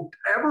needle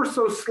ever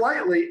so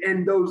slightly,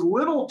 and those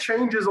little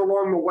changes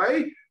along the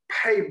way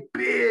pay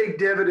big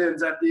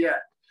dividends at the end.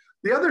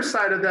 The other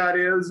side of that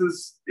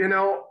is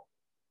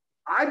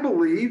I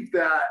believe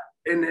that,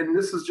 and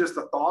this is just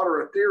a thought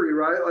or a theory,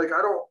 right? Like,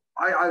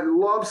 I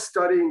love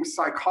studying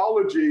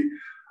psychology.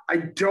 I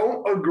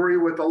don't agree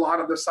with a lot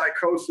of the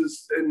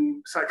psychosis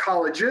and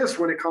psychologists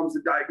when it comes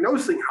to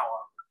diagnosing, however.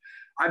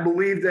 I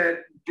believe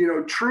that,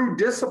 true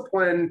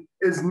discipline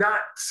is not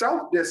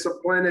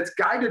self-discipline, it's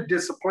guided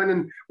discipline.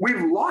 And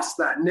we've lost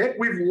that, Nick.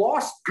 We've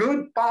lost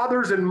good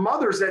fathers and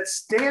mothers that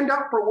stand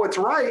up for what's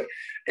right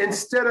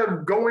instead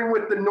of going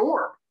with the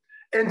norm.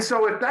 And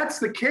so if that's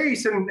the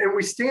case, and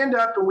we stand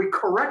up and we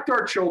correct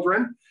our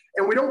children,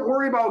 and we don't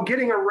worry about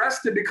getting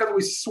arrested because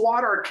we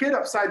swat our kid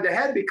upside the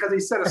head because he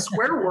said a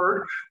swear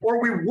word,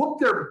 or we whoop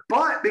their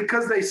butt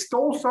because they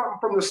stole something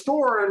from the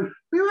store, and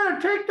we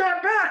want to take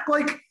that back.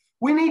 Like,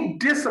 we need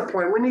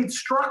discipline, we need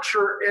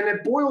structure, and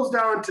it boils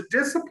down to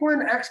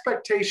discipline,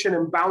 expectation,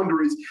 and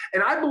boundaries.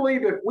 And I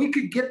believe if we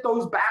could get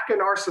those back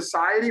in our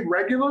society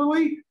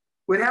regularly,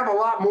 we'd have a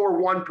lot more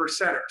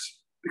 1%ers,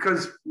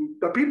 because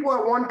the people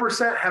at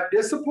 1% have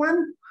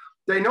discipline.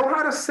 They know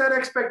how to set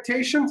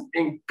expectations,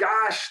 and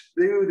gosh,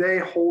 do they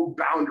hold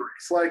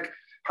boundaries. Like,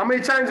 how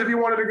many times have you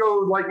wanted to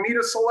go meet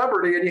a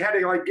celebrity and you had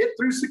to get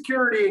through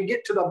security and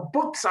get to the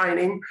book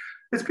signing?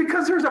 It's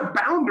because there's a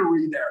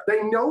boundary there.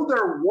 They know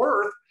their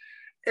worth.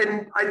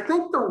 And I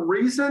think the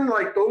reason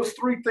those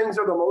three things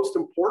are the most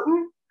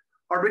important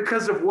are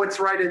because of what's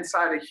right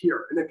inside of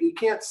here. And if you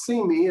can't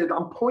see me, and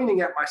I'm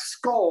pointing at my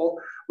skull,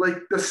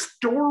 the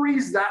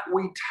stories that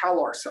we tell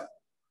ourselves.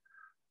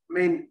 I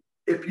mean,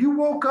 if you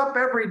woke up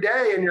every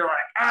day and you're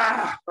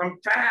like, I'm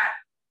fat,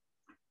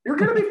 you're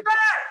going to be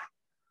fat.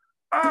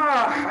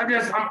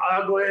 I'm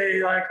ugly.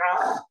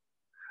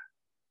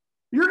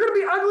 You're going to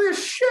be ugly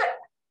as shit.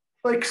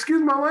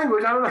 Excuse my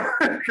language. I don't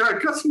know. Can I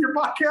cuss in your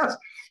podcast?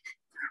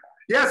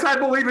 Yes, I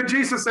believe in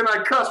Jesus, and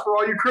I cuss for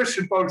all you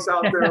Christian folks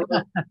out there.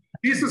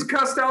 Jesus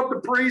cussed out the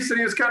priest, and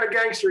he was kind of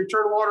gangster. He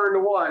turned water into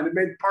wine. It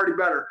made the party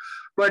better.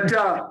 But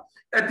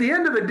at the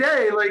end of the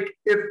day,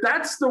 if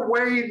that's the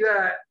way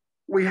that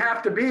we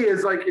have to be,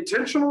 is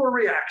intentional or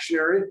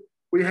reactionary,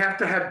 we have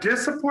to have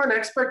discipline,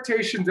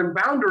 expectations, and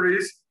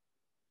boundaries.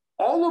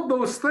 All of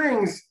those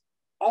things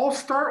all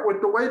start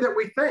with the way that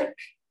we think.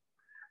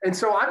 And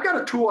so I've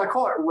got a tool, I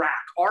call it RAQ,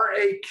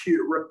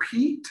 R-A-Q,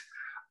 repeat,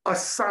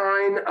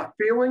 assign a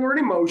feeling or an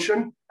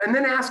emotion, and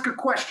then ask a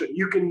question.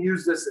 You can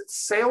use this in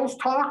sales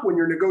talk when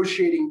you're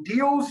negotiating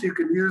deals. You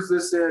can use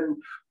this in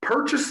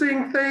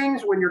purchasing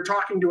things when you're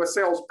talking to a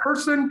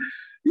salesperson.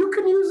 You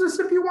can use this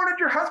if you wanted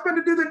your husband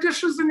to do the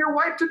dishes and your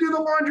wife to do the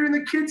laundry and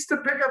the kids to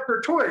pick up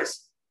their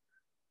toys.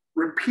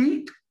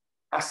 Repeat,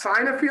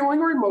 assign a feeling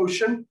or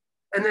emotion,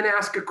 and then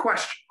ask a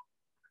question.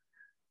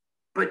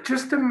 But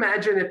just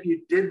imagine if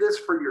you did this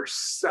for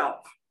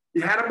yourself.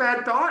 You had a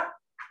bad thought?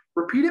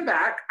 Repeat it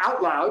back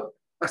out loud,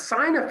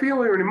 assign a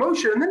feeling or an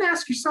emotion, and then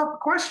ask yourself a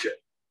question.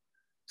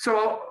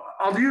 So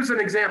I'll use an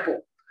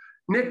example.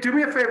 Nick, do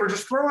me a favor,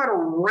 just throw out a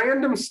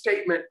random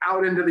statement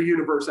out into the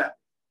universe at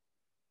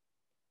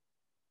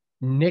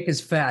me. Nick is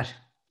fat.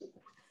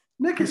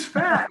 Nick is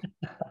fat.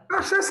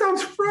 Gosh, that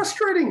sounds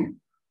frustrating.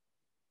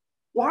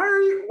 Why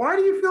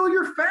do you feel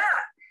you're fat?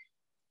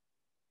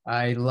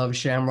 I love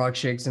Shamrock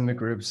Shakes and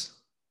McRibs.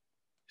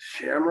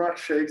 Shamrock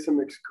Shakes and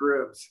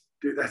McRibs.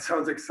 Dude, that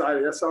sounds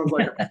exciting. That sounds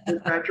like a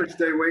St. Patrick's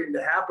Day waiting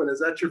to happen. Is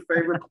that your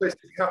favorite place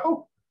to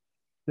go?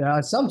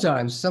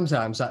 Sometimes.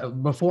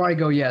 Before I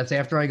go, yes.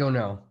 After I go,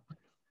 no.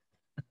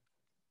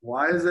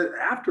 Why is it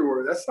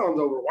afterward? That sounds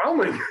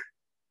overwhelming.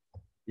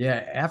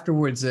 Yeah,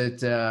 afterwards,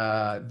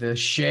 the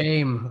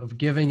shame of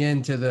giving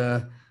in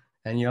to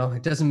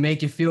it doesn't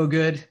make you feel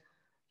good.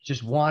 You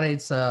just want it.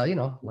 It's,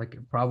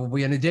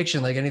 probably an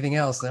addiction like anything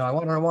else. I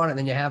want it. And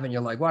then you have it and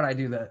you're like, why'd I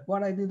do that?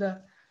 Why'd I do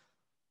that?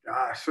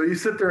 Gosh, so you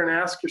sit there and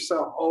ask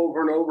yourself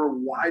over and over,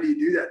 why do you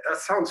do that? That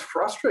sounds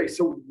frustrating.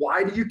 So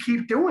why do you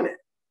keep doing it?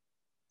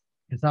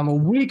 Because I'm a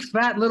weak,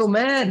 fat little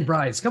man,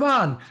 Bryce. Come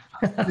on.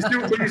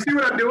 You see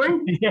what I'm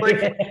doing? You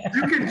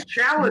can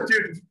challenge,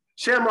 dude.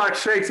 Shamrock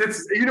Shakes,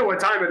 you know what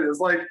time it is.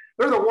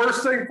 They're the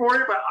worst thing for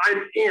you, but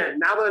I'm in.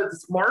 Now that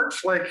it's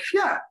March,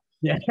 yeah.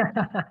 Yeah.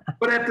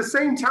 But at the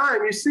same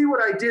time, you see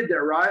what I did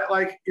there, right?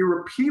 Like you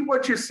repeat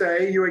what you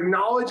say, you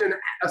acknowledge and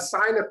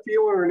assign a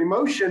feeling or an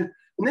emotion,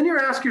 and then you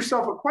ask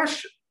yourself a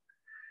question.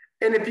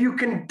 And if you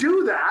can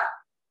do that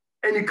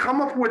and you come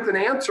up with an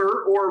answer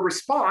or a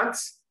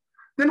response,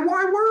 then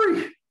why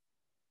worry?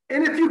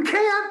 And if you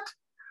can't,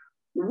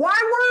 why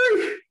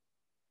worry?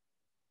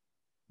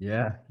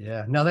 Yeah.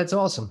 Yeah. No, that's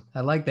awesome.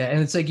 I like that.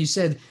 And it's like you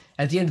said,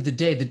 at the end of the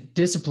day, the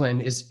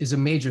discipline is a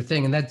major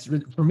thing. And that's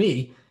for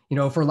me,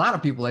 for a lot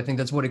of people, I think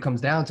that's what it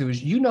comes down to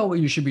is what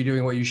you should be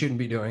doing, what you shouldn't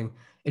be doing.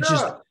 It's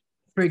just Yeah.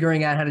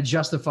 figuring out how to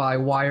justify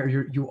why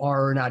you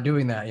are or not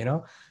doing that, Yeah.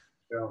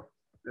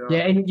 Yeah.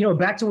 And,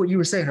 back to what you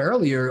were saying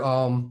earlier,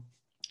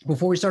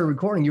 before we started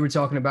recording, you were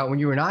talking about when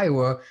you were in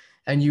Iowa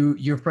and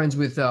you're friends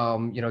with,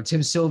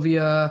 Tim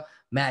Sylvia,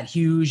 Matt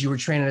Hughes, you were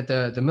training at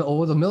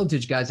all the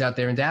Militich guys out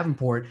there in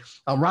Davenport.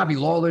 Robbie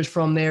Lawler's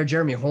from there,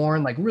 Jeremy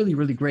Horn, like really,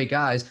 really great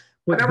guys. I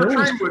But never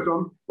trained with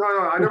them. No,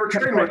 I never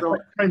trained with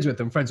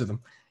them. Friends with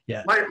them.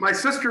 Yeah. My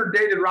sister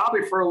dated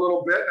Robbie for a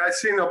little bit. I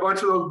seen a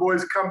bunch of those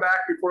boys come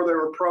back before they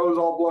were pros,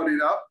 all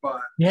bloodied up.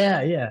 But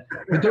Yeah.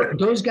 But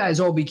those guys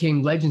all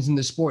became legends in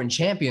the sport and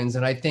champions.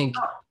 And I think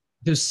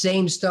the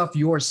same stuff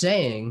you're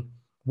saying,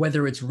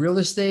 whether it's real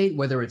estate,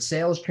 whether it's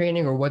sales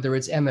training, or whether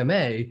it's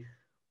MMA,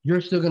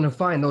 you're still going to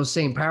find those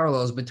same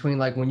parallels between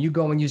like when you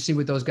go and you see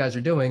what those guys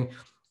are doing,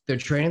 they're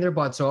training their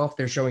butts off.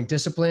 They're showing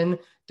discipline.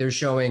 They're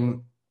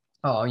showing,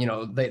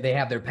 they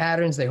have their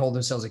patterns. They hold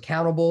themselves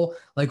accountable.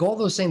 Like all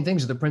those same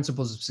things are the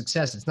principles of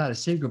success. It's not a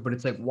secret, but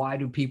it's like, why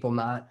do people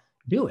not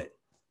do it?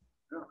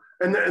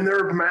 And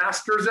they're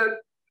masters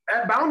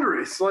at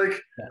boundaries. Like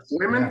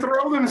women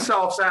throw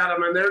themselves at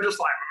them and they're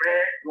just like,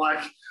 man,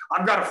 like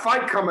I've got a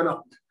fight coming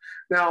up.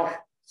 Now,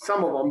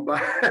 some of them,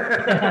 but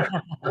I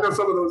know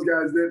some of those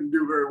guys didn't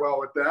do very well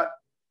with that.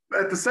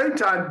 At the same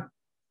time,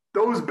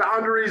 those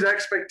boundaries,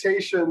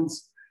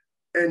 expectations,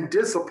 and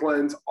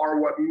disciplines are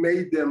what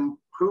made them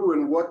who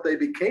and what they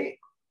became,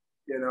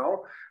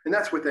 and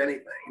that's with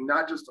anything,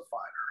 not just a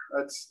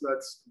fighter.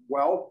 That's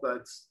wealth,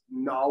 that's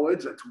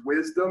knowledge, that's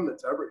wisdom,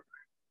 that's everything.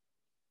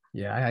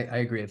 Yeah, I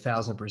agree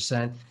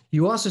 1,000%.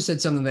 You also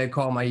said something that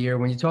caught my ear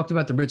when you talked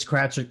about the Ritz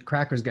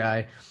Crackers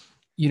guy.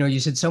 You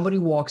said somebody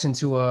walks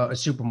into a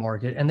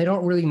supermarket and they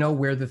don't really know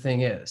where the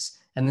thing is.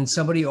 And then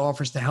somebody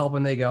offers to help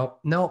and they go,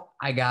 no,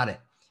 I got it.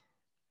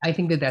 I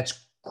think that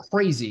that's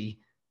crazy,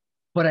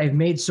 but I've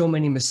made so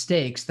many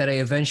mistakes that I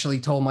eventually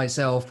told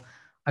myself,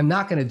 I'm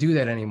not going to do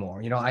that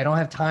anymore. I don't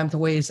have time to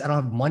waste. I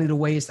don't have money to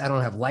waste. I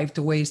don't have life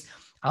to waste.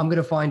 I'm going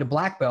to find a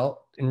black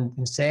belt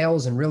in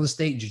sales and real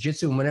estate,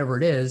 jiu-jitsu, and whatever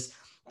it is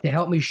to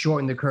help me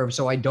shorten the curve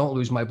so I don't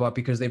lose my butt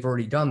because they've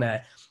already done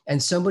that.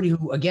 And somebody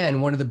who,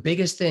 again, one of the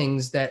biggest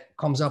things that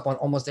comes up on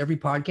almost every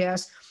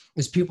podcast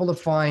is people to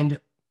find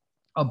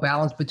a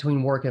balance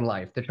between work and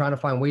life. They're trying to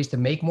find ways to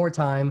make more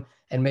time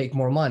and make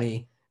more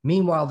money.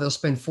 Meanwhile, they'll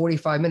spend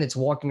 45 minutes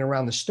walking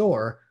around the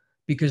store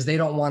because they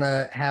don't want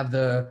to have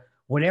the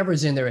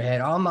whatever's in their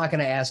head. Oh, I'm not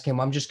going to ask him.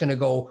 I'm just going to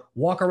go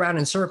walk around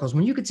in circles.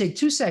 When you could take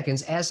 2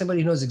 seconds, ask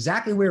somebody who knows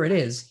exactly where it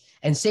is,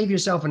 and save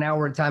yourself an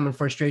hour of time and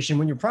frustration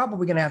when you're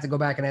probably going to have to go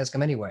back and ask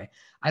them anyway.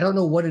 I don't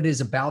know what it is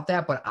about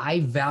that, but I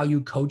value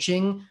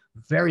coaching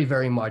very,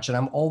 very much. And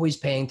I'm always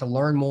paying to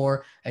learn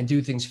more and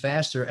do things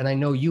faster. And I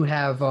know you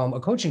have a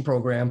coaching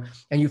program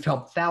and you've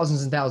helped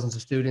thousands and thousands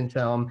of students.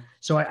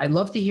 So I'd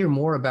love to hear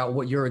more about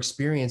what your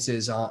experience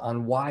is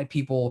on why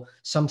people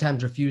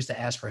sometimes refuse to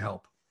ask for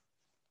help.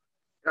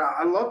 Yeah,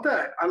 I love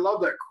that. I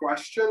love that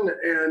question.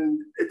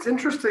 And it's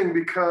interesting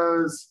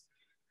because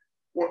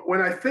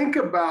when I think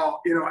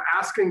about,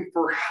 asking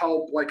for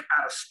help, like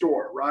at a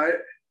store, right?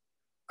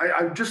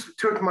 I just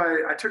took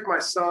my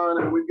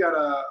son, and we've got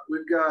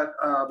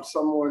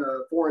someone,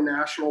 a foreign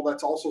national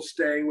that's also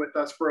staying with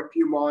us for a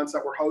few months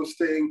that we're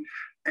hosting.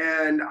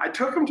 And I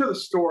took him to the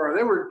store and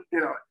they were,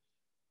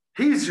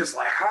 he's just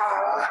like,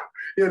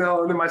 and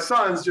then my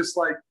son's just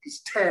like,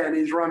 he's 10,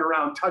 he's running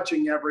around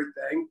touching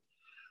everything.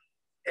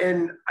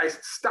 And I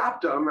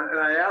stopped him and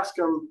I asked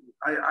him,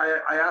 I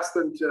asked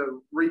them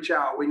to reach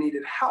out. We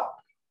needed help.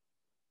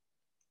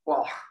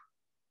 Well,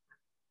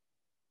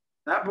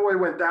 that boy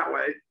went that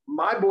way.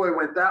 My boy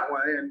went that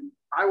way. And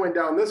I went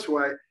down this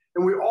way.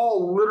 And we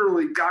all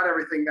literally got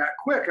everything that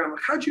quick. And I'm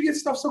like, how'd you get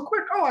stuff so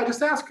quick? Oh, I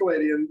just asked a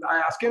lady. And I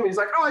asked him. He's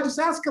like, oh, I just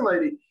asked a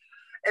lady.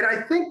 And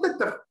I think that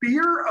the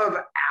fear of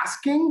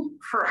asking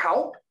for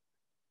help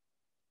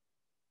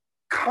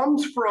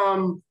comes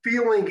from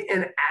feeling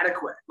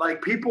inadequate.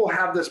 Like people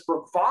have this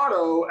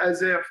bravado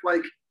as if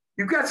like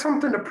you've got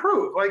something to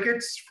prove. Like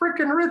it's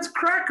freaking Ritz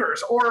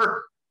Crackers.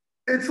 Or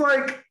it's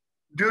like,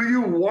 do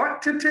you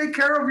want to take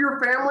care of your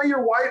family,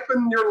 your wife,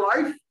 and your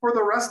life for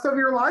the rest of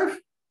your life?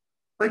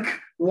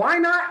 Like, why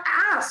not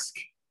ask?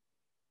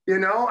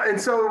 And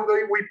so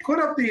we put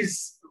up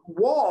these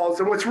walls.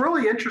 And what's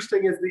really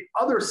interesting is the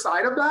other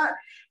side of that,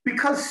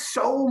 because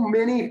so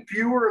many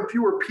fewer and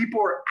fewer people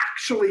are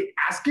actually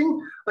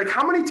asking. Like,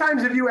 how many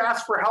times have you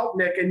asked for help,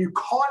 Nick, and you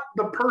caught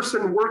the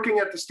person working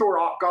at the store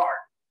off guard?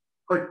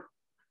 Like,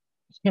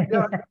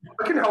 Yeah,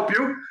 I can help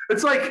you.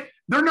 It's like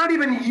they're not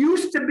even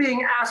used to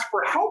being asked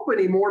for help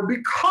anymore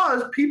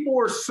because people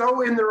are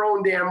so in their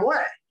own damn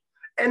way.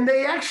 And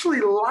they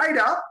actually light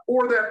up,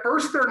 or at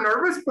first they're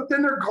nervous, but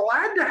then they're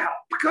glad to help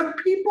because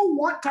people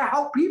want to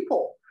help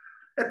people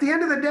at the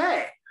end of the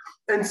day.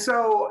 And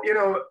so,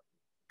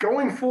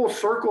 going full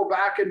circle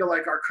back into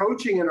like our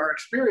coaching and our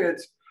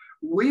experience,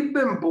 we've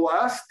been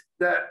blessed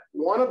that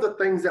one of the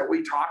things that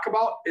we talk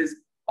about is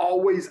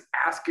always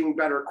asking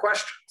better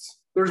questions.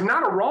 There's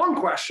not a wrong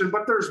question,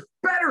 but there's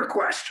better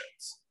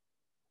questions.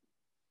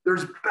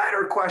 There's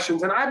better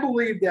questions. And I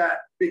believe that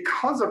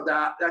because of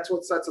that, that's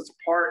what sets us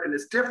apart and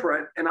is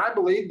different. And I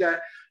believe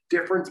that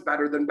different's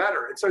better than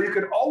better. And so you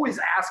can always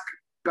ask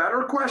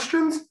better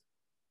questions.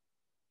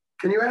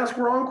 Can you ask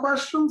wrong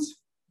questions?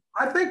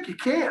 I think you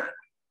can.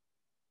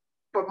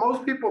 But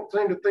most people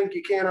seem to think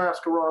you can't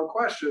ask a wrong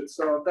question.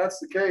 So if that's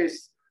the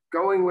case,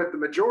 going with the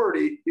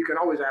majority, you can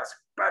always ask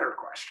better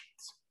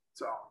questions.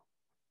 So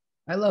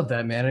I love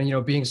that, man.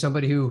 And, being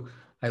somebody who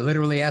I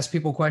literally ask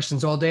people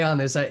questions all day on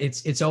this,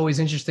 it's always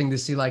interesting to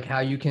see like how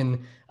you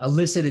can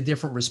elicit a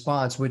different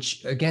response,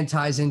 which again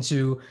ties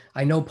into,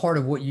 I know part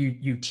of what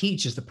you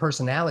teach is the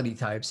personality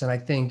types. And I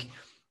think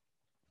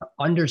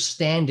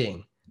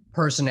understanding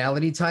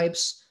personality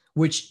types,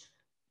 which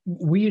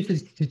we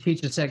used to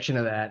teach a section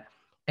of that,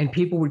 and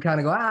people would kind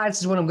of go, this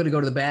is when I'm going to go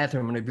to the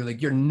bathroom. And I'd be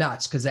like, you're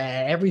nuts. Because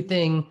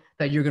everything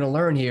that you're going to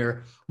learn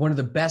here, one of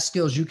the best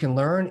skills you can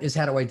learn is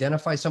how to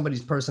identify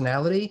somebody's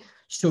personality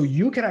so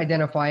you can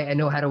identify and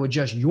know how to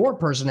adjust your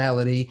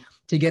personality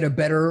to get a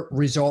better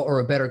result or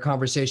a better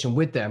conversation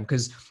with them.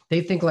 Because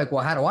they think like,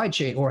 well, how do I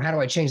change, or how do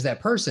I change that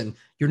person?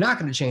 You're not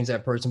going to change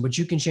that person, but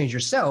you can change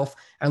yourself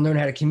and learn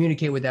how to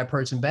communicate with that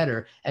person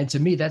better. And to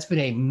me, that's been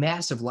a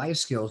massive life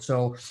skill.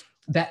 So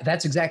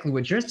that's exactly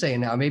what you're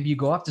saying now. Maybe you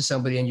go up to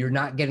somebody and you're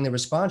not getting the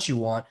response you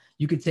want.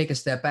 You could take a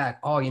step back.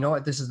 Oh, you know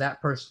what? This is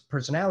that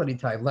personality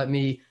type. Let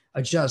me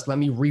adjust. Let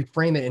me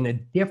reframe it in a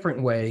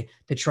different way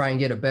to try and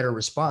get a better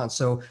response.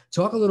 So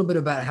talk a little bit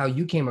about how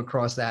you came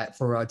across that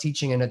for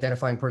teaching and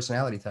identifying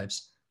personality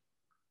types.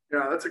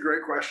 Yeah, that's a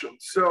great question.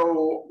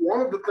 So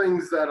one of the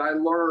things that I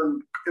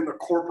learned in the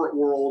corporate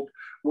world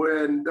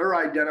when they're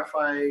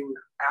identifying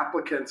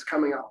applicants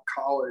coming out of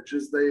college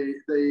is they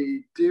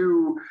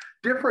do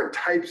different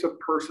types of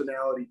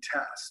personality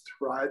tests,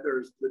 right?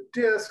 There's the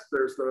DISC,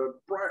 there's the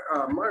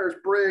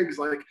Myers-Briggs,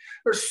 like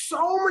there's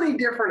so many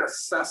different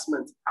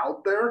assessments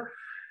out there.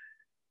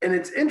 And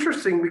it's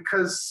interesting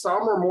because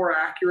some are more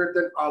accurate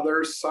than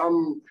others.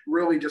 Some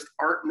really just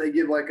aren't, and they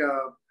give like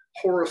a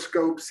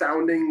horoscope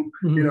sounding,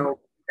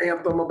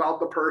 anthem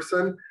about the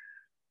person.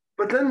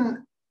 But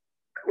then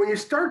when you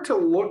start to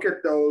look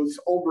at those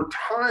over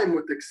time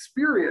with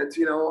experience,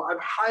 I've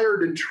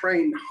hired and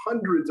trained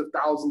hundreds of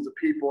thousands of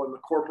people in the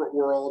corporate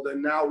world.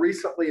 And now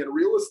recently in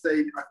real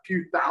estate, a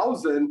few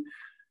thousand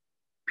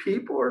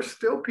people are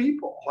still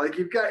people. Like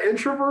you've got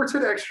introverts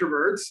and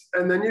extroverts,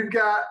 and then you've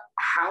got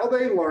how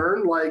they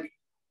learn, like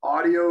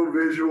audio,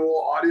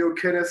 visual, audio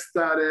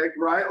kinesthetic,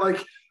 right?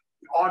 Like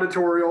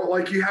auditorial,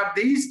 like you have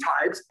these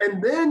types,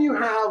 and then you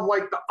have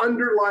like the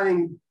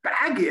underlying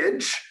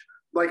baggage,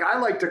 like I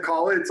like to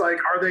call it. It's like,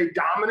 are they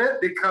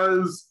dominant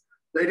because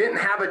they didn't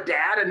have a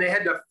dad and they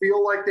had to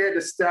feel like they had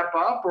to step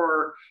up,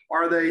 or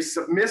are they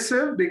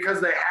submissive because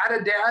they had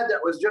a dad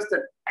that was just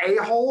an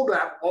a-hole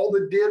that all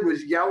they did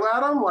was yell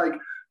at them? Like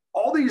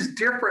all these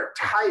different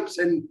types.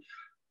 And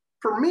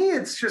for me,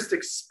 it's just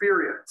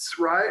experience,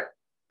 right?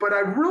 But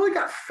I really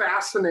got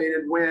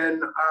fascinated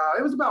when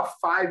it was about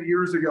 5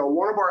 years ago,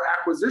 one of our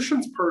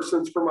acquisitions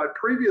persons for my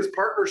previous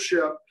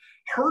partnership,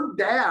 her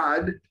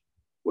dad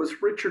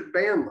was Richard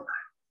Bandler,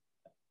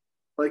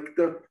 like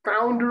the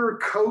founder,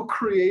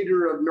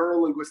 co-creator of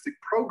neurolinguistic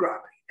programming,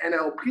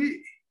 NLP.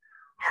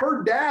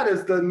 Her dad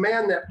is the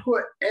man that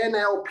put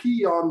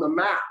NLP on the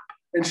map,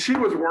 and she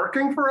was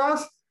working for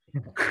us.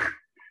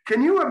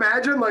 Can you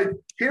imagine, like,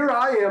 here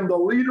I am, the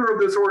leader of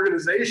this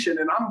organization,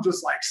 and I'm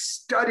just like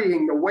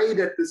studying the way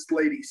that this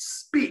lady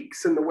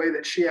speaks and the way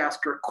that she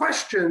asks her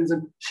questions.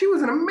 And she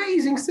was an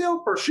amazing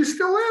salesperson. She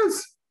still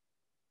is.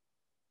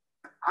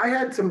 I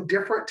had some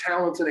different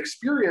talents and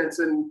experience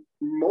and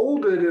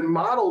molded and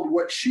modeled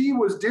what she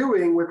was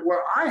doing with what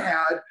I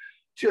had,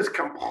 just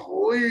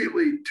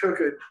completely took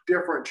a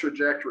different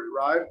trajectory,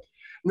 right?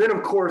 And then,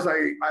 of course,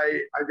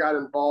 I got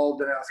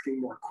involved in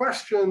asking more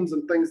questions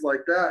and things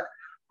like that.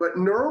 But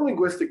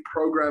neurolinguistic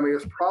programming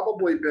has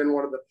probably been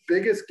one of the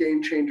biggest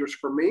game changers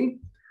for me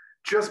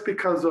just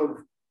because of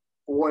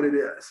what it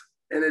is.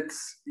 And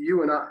it's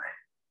you and I.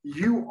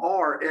 You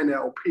are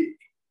NLP,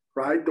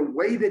 right? The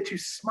way that you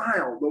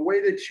smile, the way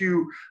that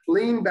you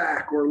lean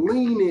back or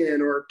lean in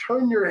or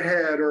turn your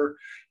head or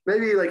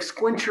maybe like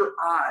squint your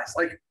eyes,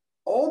 like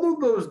all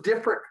of those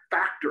different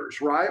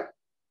factors, right,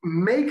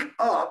 make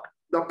up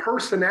the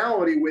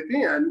personality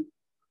within,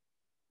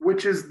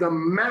 which is the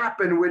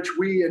map in which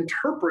we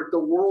interpret the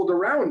world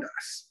around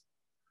us.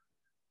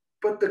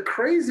 But the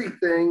crazy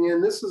thing,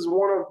 and this is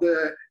one of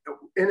the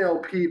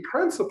NLP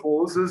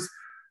principles, is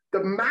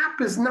the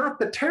map is not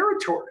the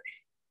territory.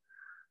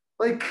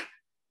 Like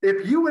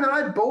if you and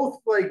I both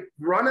like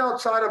run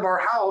outside of our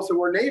house and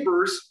we're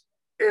neighbors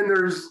and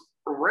there's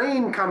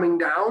rain coming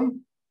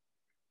down,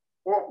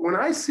 well, when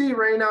I see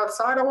rain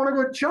outside, I want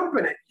to go jump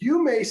in it.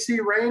 You may see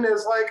rain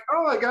as like,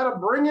 oh, I got to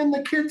bring in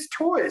the kids'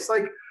 toys.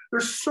 Like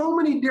there's so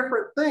many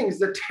different things.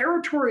 The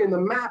territory and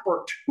the map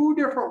are two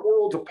different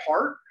worlds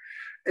apart.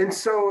 And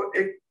so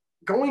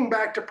going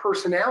back to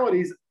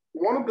personalities,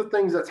 one of the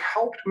things that's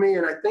helped me,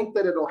 and I think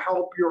that it'll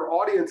help your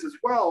audience as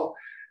well,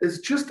 is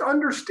just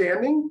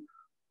understanding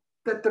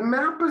that the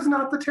map is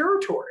not the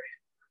territory.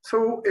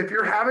 So if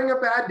you're having a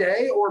bad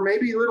day, or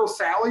maybe little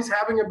Sally's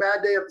having a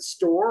bad day at the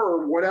store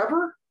or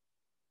whatever,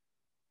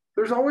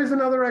 there's always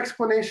another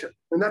explanation.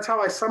 And that's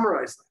how I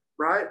summarize them,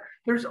 right?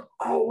 There's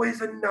always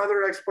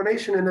another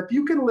explanation. And if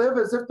you can live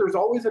as if there's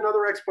always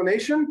another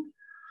explanation,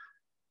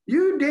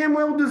 you damn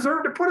well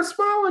deserve to put a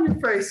smile on your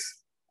face.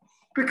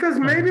 Because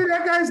maybe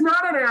that guy's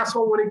not an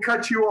asshole when he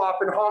cut you off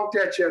and honked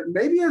at you.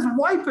 Maybe his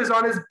wife is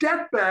on his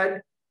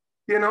deathbed,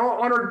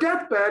 on her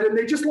deathbed, and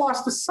they just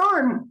lost a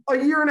son a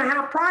year and a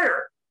half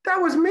prior. That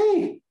was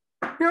me.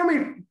 You know how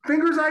many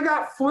fingers I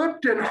got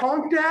flipped and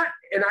honked at,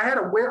 and I had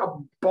a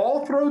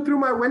ball thrown through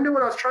my window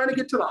when I was trying to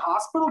get to the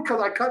hospital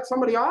because I cut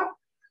somebody off?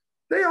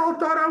 They all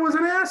thought I was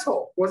an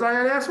asshole. Was I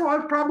an asshole? I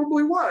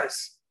probably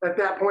was at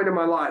that point in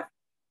my life.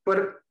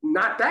 But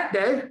not that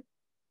day.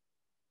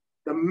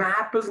 The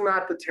map is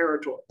not the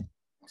territory.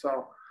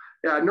 So,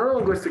 yeah,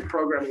 neurolinguistic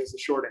programming is the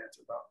short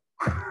answer,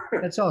 though.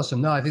 That's awesome.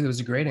 No, I think it was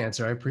a great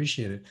answer. I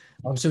appreciate it.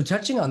 So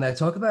touching on that,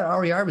 talk about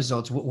REI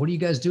results. What do you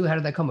guys do? How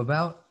did that come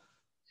about?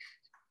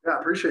 Yeah, I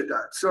appreciate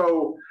that.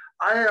 So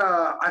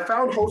I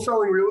found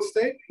wholesaling real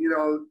estate,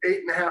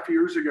 8.5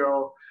 years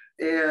ago.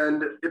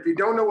 And if you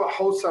don't know what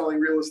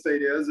wholesaling real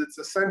estate is, it's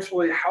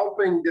essentially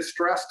helping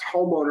distressed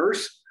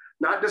homeowners,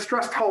 not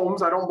distressed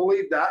homes. I don't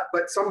believe that,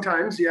 but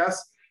sometimes,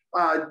 yes.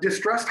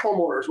 Distressed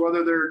homeowners,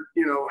 whether they're,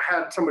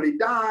 had somebody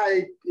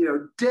die,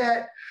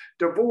 debt,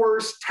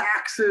 divorce,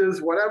 taxes,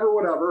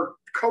 whatever,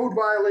 code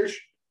violation,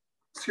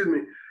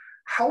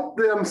 help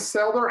them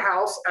sell their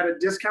house at a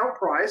discount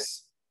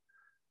price.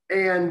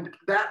 And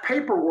that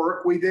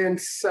paperwork we then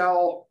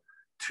sell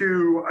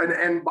to an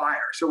end buyer.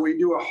 So we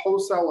do a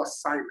wholesale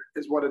assignment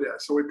is what it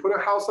is. So we put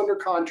a house under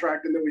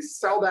contract and then we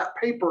sell that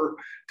paper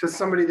to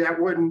somebody that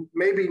wouldn't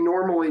maybe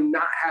normally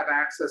not have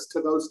access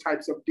to those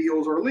types of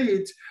deals or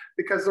leads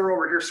because they're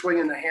over here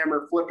swinging the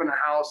hammer, flipping a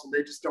house, and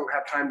they just don't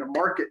have time to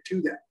market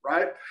to that,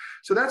 right?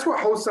 So that's what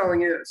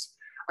wholesaling is.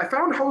 I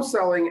found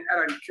wholesaling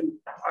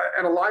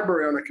at a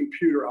library on a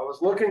computer. I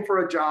was looking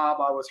for a job.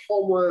 I was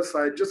homeless.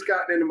 I had just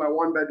gotten into my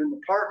one-bedroom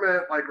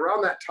apartment, like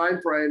around that time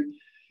frame.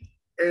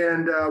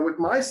 And with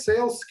my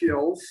sales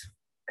skills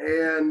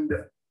and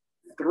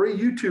 3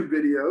 YouTube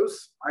videos,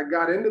 I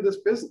got into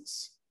this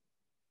business.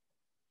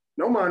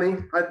 No money.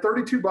 I had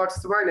 $32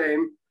 to my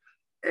name.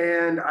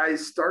 And I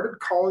started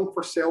calling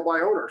for sale by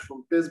owners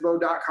from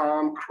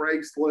Bizbo.com,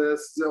 Craigslist,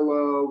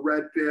 Zillow,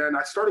 Redfin.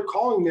 I started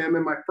calling them.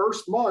 In my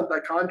first month, I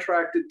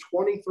contracted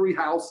 23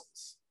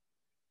 houses.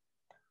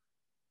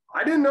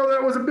 I didn't know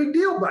that was a big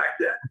deal back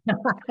then.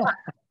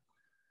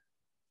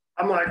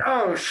 I'm like,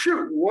 oh,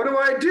 shoot, what do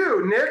I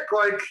do, Nick?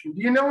 Like, do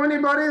you know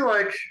anybody?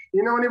 Like,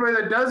 you know anybody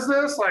that does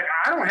this? Like,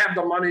 I don't have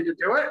the money to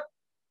do it.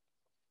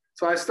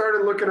 So I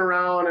started looking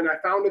around and I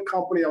found a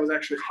company that was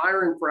actually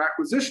hiring for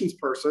acquisitions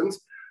persons,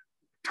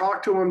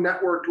 talked to them,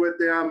 networked with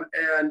them,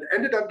 and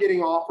ended up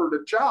getting offered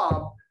a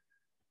job.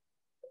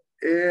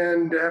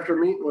 And after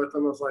meeting with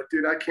them, I was like,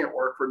 dude, I can't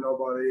work for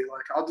nobody.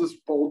 Like, I'll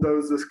just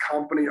bulldoze this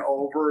company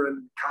over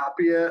and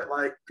copy it.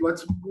 Like,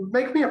 let's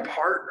make me a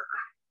partner.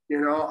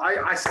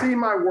 I see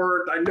my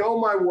worth. I know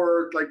my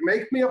worth. Like,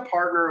 make me a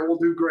partner and we'll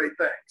do great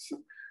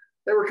things.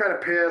 They were kind of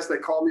pissed. They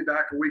called me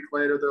back a week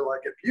later. They're like,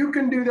 if you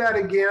can do that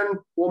again,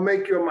 we'll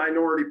make you a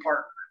minority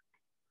partner.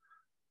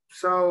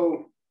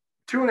 So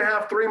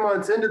 2.5, 3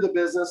 months into the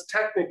business,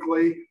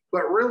 technically,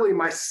 but really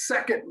my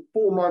second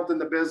full month in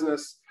the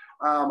business,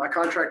 I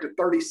contracted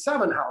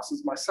 37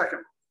 houses my second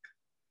month.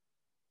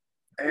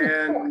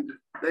 And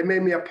they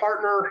made me a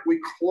partner.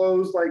 We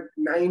closed like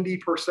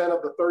 90%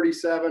 of the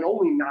 37.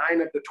 Only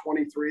 9 of the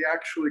 23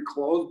 actually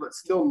closed, but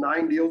still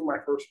 9 deals my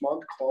first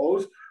month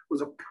closed. It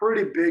was a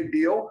pretty big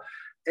deal.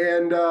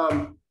 And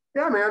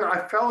yeah, man,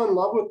 I fell in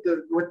love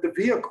with the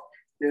vehicle,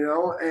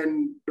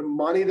 and the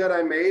money that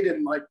I made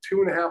in like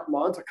 2.5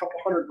 months, a couple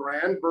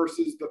 $100,000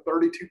 versus the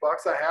 $32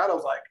 I had. I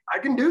was like, I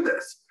can do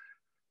this.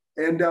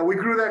 And we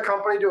grew that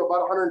company to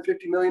about a $150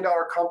 million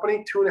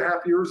company.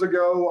 2.5 years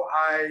ago,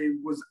 I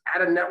was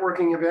at a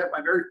networking event, my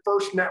very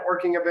first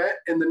networking event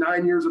in the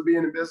 9 years of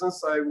being in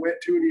business. I went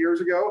 2.5 years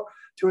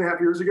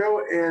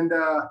ago. And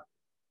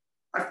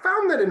I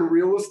found that in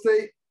real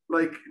estate,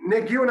 like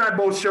Nick, you and I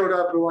both showed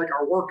up in like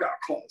our workout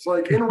clothes.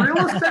 Like in real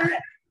estate,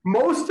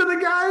 most of the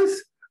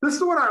guys, this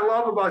is what I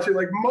love about you.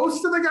 Like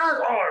most of the guys,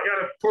 I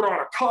got to put on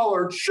a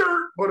collared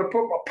shirt, put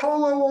my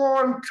polo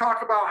on,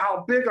 talk about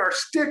how big our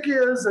stick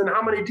is and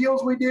how many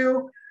deals we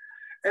do.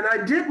 And I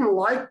didn't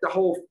like the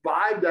whole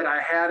vibe that I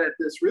had at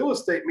this real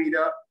estate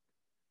meetup.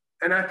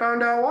 And I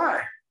found out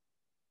why.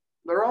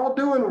 They're all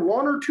doing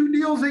 1 or 2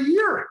 deals a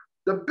year.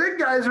 The big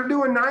guys are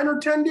doing 9 or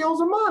 10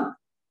 deals a month.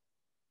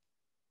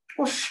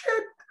 Well,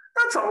 shit,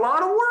 that's a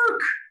lot of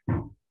work.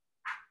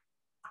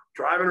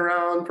 Driving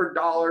around for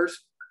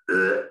dollars,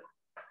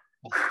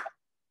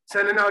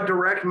 sending out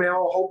direct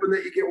mail, hoping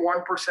that you get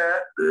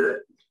 1%,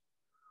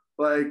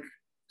 like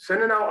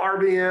sending out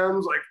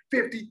RVMs, like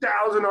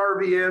 50,000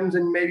 RVMs,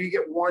 and maybe you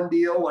get one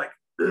deal, like,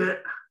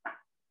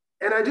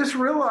 and I just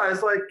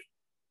realized, like,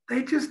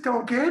 they just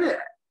don't get it.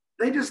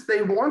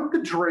 They want the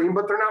dream,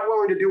 but they're not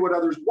willing to do what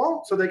others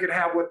won't so they can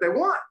have what they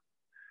want.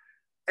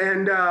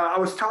 And I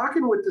was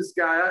talking with this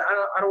guy.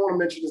 I don't want to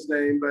mention his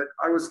name, but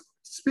I was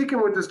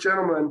speaking with this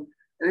gentleman,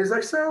 and he's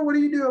like, "So, what do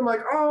you do?" I'm like,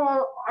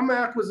 "Oh, I'm an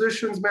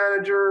acquisitions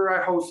manager.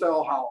 I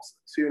wholesale houses."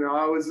 You know,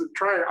 I wasn't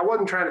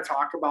trying to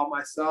talk about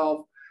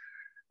myself.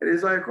 And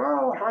he's like,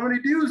 "Well, how many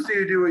deals do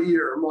you do a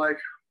year?" I'm like,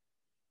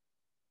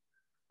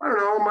 "I don't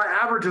know. My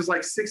average is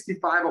like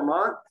 65 a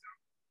month."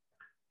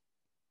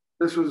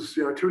 This was,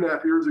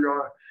 2.5 years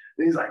ago.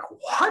 And he's like,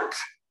 "What?"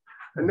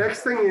 And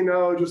next thing you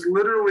know, just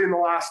literally in the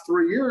last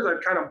 3 years, I've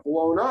kind of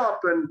blown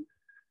up, and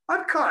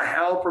I've caught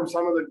hell from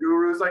some of the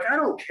gurus. Like, I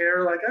don't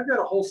care. Like, I've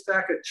got a whole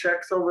stack of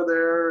checks over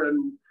there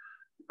and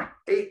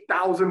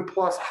 8,000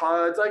 plus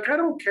HUDs. Like, I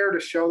don't care to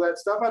show that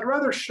stuff. I'd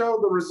rather show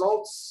the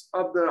results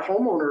of the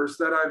homeowners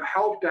that I've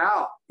helped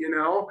out,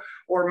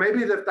 or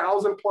maybe the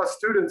 1,000 plus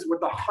students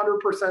with a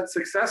 100%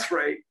 success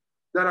rate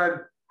that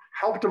I've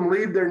helped them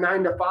leave their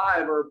 9 to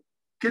 5 or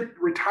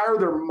retire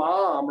their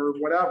mom or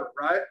whatever,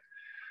 right?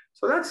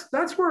 So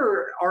that's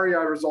where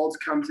REI Results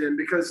comes in,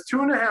 because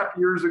 2.5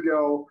 years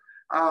ago,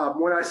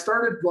 when I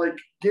started like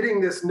getting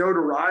this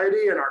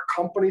notoriety and our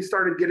company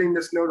started getting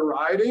this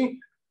notoriety,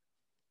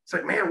 it's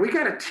like, man, we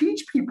got to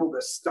teach people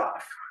this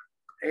stuff.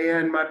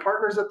 And my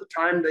partners at the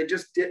time, they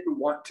just didn't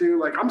want to.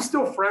 Like, I'm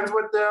still friends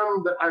with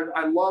them.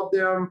 I love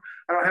them.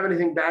 I don't have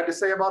anything bad to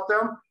say about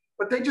them,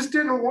 but they just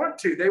didn't want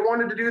to. They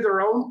wanted to do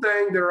their own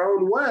thing, their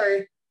own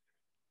way.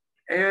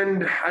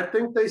 And I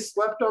think they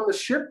slept on the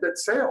ship that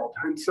sailed.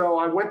 And so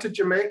I went to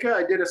Jamaica.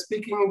 I did a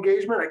speaking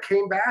engagement. I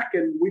came back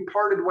and we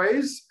parted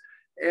ways.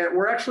 And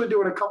we're actually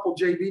doing a couple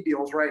JV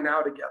deals right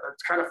now together.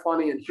 It's kind of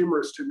funny and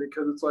humorous to me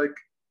because it's like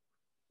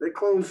they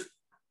closed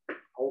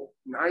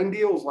 9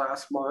 deals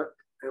last month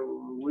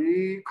and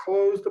we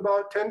closed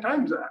about 10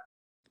 times that.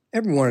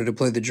 Ever wanted to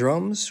play the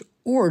drums?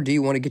 Or do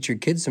you want to get your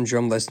kids some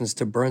drum lessons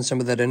to burn some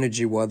of that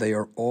energy while they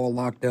are all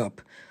locked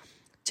up?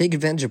 Take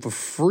advantage of a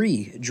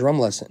free drum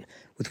lesson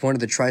with one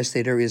of the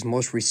tri-state area's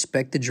most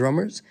respected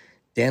drummers,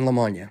 Dan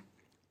Lamagna.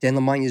 Dan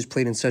Lamagna has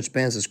played in such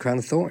bands as Crown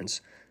of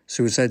Thorns,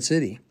 Suicide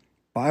City,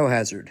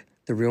 Biohazard,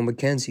 The Real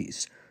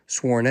Mackenzies,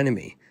 Sworn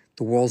Enemy,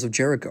 The Walls of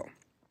Jericho.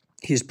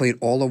 He has played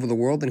all over the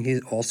world, and he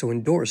is also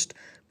endorsed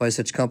by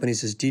such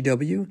companies as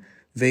DW,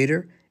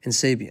 Vader, and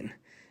Sabian.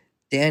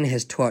 Dan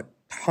has taught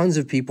tons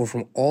of people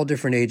from all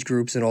different age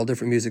groups and all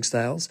different music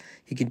styles.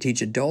 He can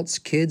teach adults,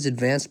 kids,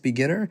 advanced,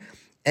 beginner,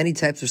 any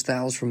types of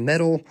styles from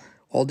metal,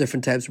 all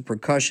different types of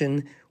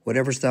percussion,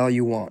 whatever style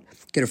you want.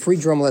 Get a free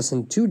drum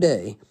lesson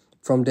today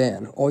from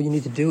Dan. All you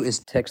need to do is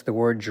text the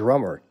word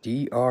drummer,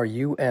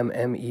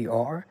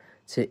 DRUMMER,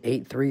 to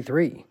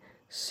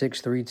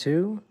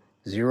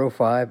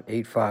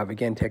 833-632-0585.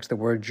 Again, text the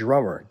word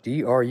drummer,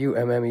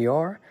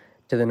 DRUMMER,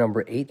 to the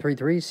number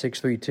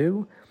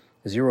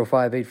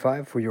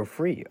 833-632-0585 for your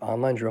free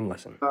online drum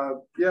lesson.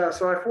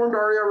 So I formed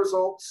REI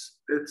Results.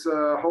 It's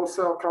a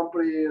wholesale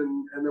company,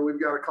 and then we've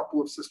got a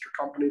couple of sister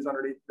companies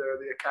underneath there,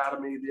 the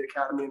Academy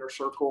Inner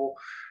Circle.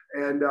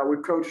 And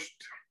we've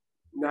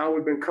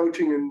been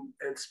coaching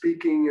and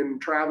speaking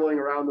and traveling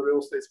around the real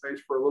estate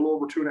space for a little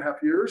over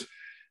 2.5 years.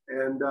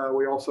 And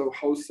we also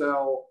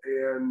wholesale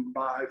and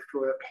buy,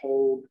 flip,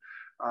 hold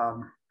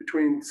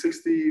between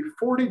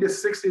 40 to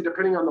 60,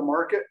 depending on the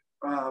market,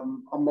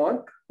 a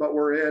month. But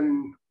we're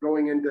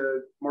going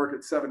into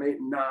market 7, 8,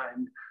 and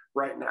 9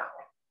 right now.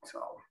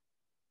 So,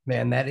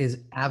 man, that is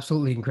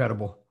absolutely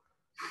incredible.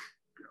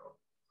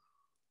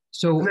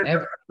 So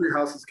every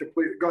house is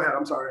complete. Go ahead.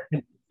 I'm sorry.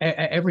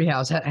 Every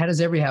house. How does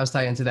every house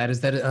tie into that?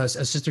 Is that a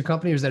sister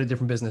company or is that a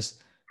different business?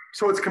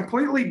 So it's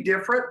completely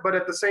different, but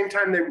at the same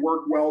time, they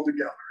work well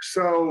together.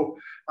 So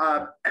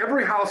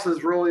Every House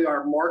is really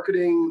our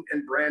marketing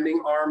and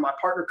branding arm. My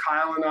partner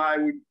Kyle and I,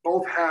 we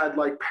both had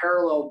like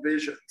parallel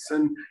visions,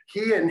 and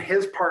he and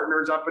his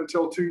partners up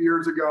until 2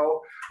 years ago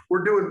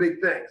were doing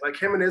big things. Like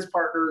him and his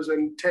partners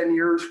in 10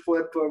 years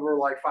flipped over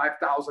like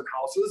 5,000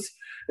 houses.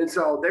 And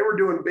so they were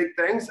doing big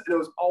things, and it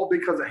was all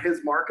because of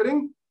his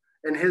marketing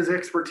and his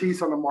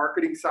expertise on the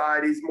marketing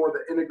side. He's more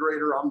the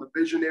integrator, I'm the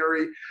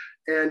visionary.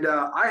 And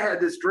I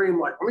had this dream,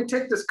 like, let me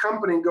take this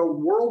company and go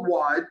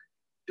worldwide,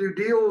 do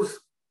deals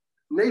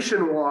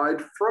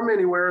nationwide from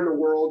anywhere in the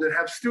world, and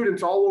have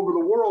students all over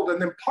the world,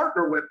 and then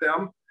partner with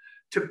them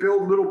to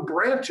build little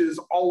branches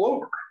all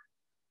over,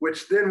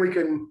 which then we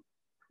can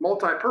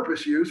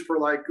multi-purpose use for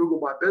like Google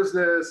My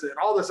Business and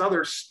all this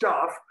other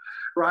stuff,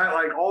 right?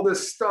 Like all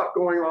this stuff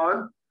going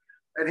on.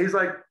 And he's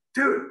like,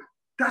 dude,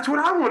 that's what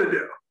I want to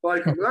do.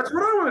 Like, that's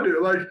what I want to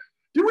do. Like,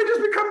 did we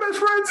just become best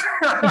friends?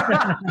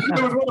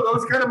 It was one of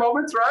those kind of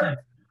moments, right?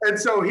 And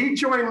so he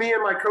joined me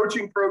in my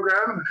coaching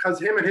program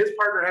because him and his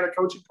partner had a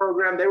coaching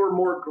program. They were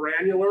more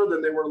granular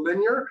than they were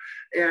linear.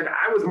 And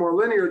I was more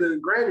linear than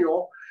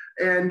granular.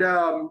 And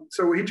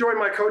so he joined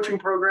my coaching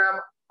program.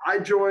 I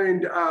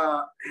joined,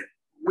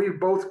 we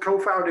both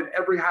co-founded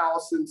Every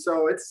House. And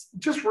so it's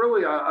just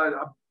really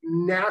a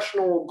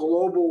national,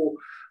 global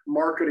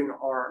marketing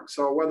arm.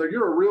 So whether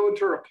you're a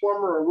realtor, a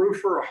plumber, a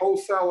roofer, a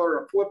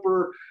wholesaler, a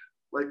flipper,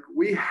 like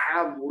we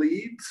have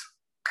leads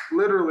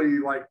literally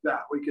like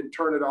that. We can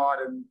turn it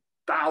on and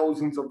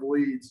thousands of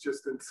leads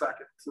just in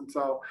seconds. And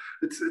so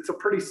it's a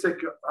pretty sick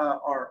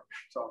arm.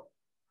 So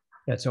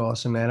that's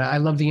awesome, man. I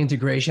love the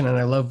integration, and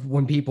I love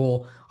when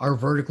people are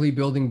vertically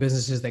building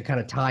businesses that kind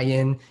of tie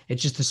in.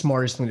 It's just the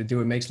smartest thing to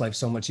do. It makes life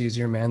so much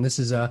easier, man. This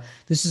is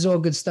all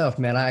good stuff,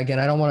 man. I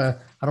don't want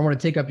to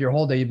take up your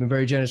whole day. You've been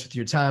very generous with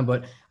your time,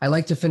 but I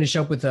like to finish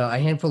up with a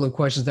handful of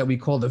questions that we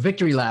call the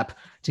victory lap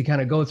to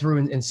kind of go through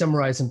and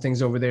summarize some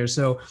things over there.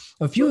 So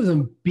a few of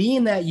them,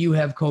 being that you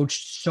have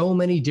coached so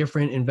many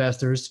different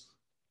investors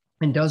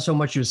and done so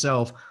much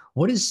yourself,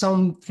 what is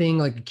something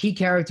like a key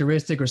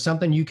characteristic or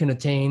something you can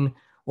attain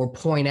or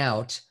point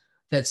out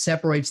that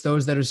separates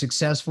those that are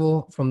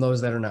successful from those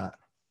that are not?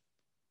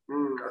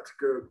 That's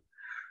good.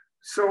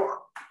 So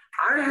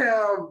I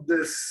have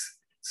this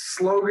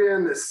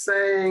slogan, this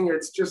saying,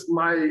 it's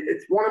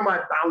one of my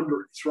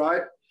boundaries,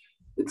 right?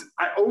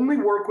 I only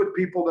work with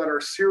people that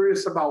are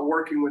serious about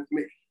working with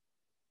me.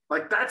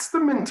 Like that's the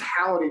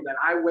mentality that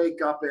I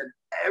wake up in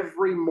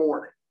every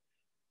morning.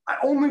 I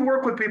only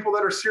work with people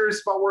that are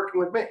serious about working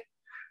with me.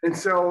 And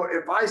so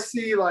if I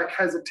see like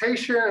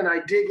hesitation and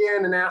I dig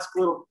in and ask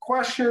little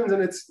questions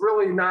and it's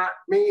really not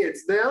me,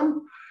 it's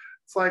them,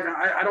 it's like,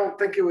 I don't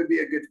think it would be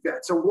a good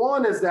fit. So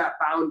one is that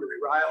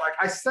boundary, right? Like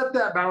I set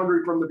that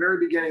boundary from the very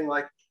beginning.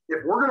 Like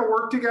if we're going to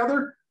work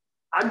together,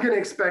 I'm going to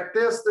expect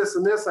this, this,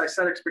 and this. I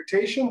set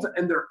expectations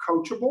and they're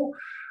coachable.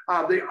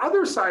 The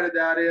other side of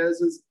that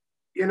is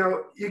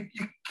you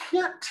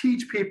can't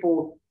teach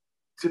people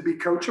to be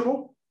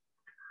coachable.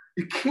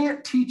 You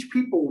can't teach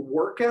people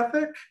work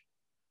ethic.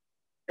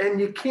 And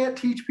you can't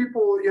teach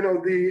people,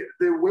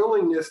 the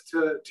willingness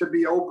to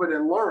be open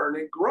and learn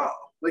and grow.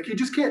 Like you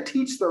just can't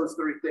teach those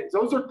three things.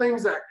 Those are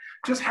things that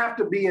just have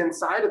to be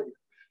inside of you.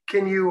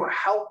 Can you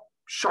help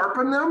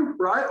sharpen them,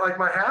 right? Like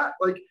my hat,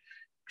 like,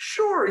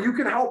 sure, you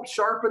can help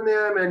sharpen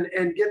them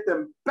and get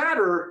them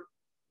better.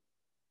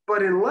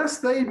 But unless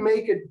they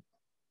make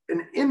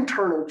an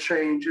internal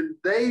change and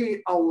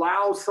they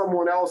allow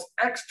someone else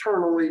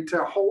externally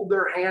to hold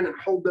their hand and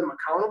hold them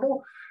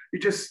accountable,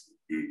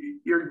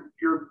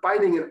 you're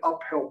fighting an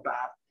uphill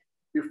battle.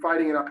 You're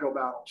fighting an uphill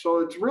battle. So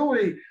it's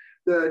really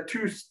the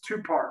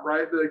two part,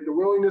 right? The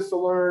willingness to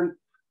learn,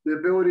 the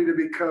ability to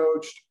be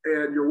coached,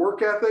 and your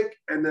work ethic.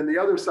 And then the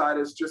other side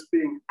is just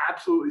being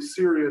absolutely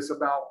serious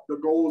about the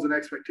goals and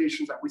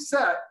expectations that we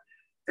set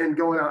and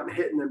going out and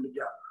hitting them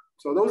together.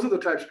 So those are the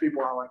types of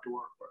people I like to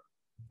work with.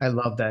 I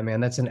love that,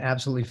 man. That's an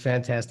absolutely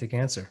fantastic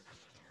answer.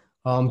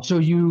 So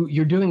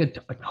you're doing a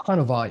ton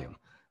of volume,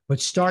 but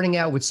starting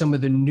out with some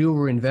of the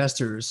newer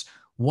investors,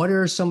 what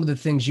are some of the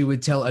things you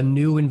would tell a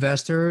new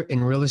investor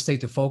in real estate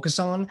to focus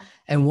on?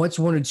 And what's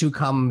one or two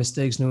common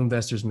mistakes new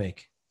investors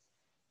make?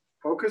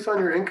 Focus on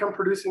your income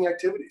producing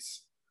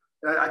activities.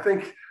 I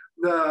think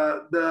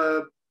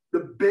the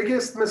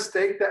biggest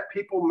mistake that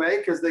people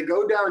make is they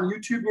go down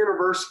YouTube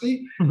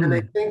University and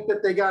they think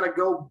that they got to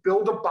go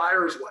build a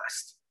buyer's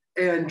list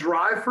and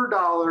drive for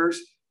dollars,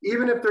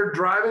 even if they're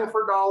driving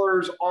for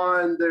dollars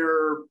on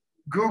their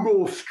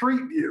Google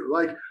Street View.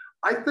 Like,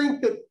 I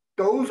think that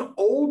those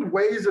old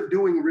ways of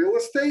doing real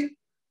estate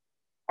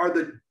are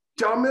the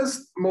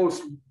dumbest,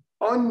 most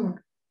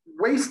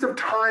waste of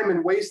time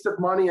and waste of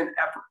money and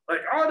effort. Like,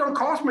 it don't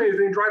cost me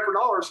anything to drive for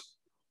dollars.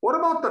 What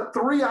about the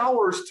 3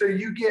 hours till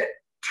you get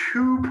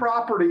 2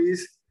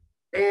 properties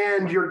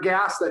and your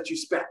gas that you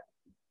spent?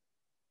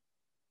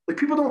 Like,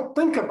 people don't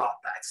think about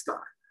that stuff.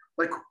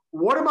 Like,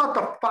 what about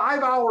the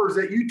 5 hours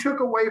that you took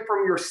away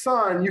from your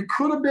son? You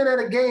could have been at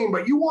a game,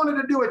 but you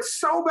wanted to do it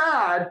so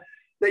bad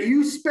that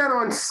you spent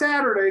on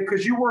Saturday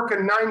because you work a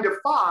 9 to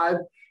 5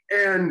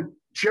 and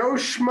Joe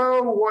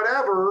Schmo,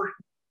 whatever,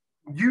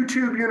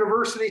 YouTube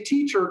University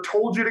teacher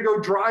told you to go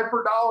drive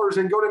for dollars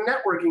and go to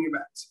networking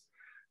events.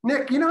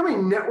 Nick, you know how many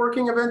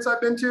networking events I've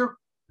been to?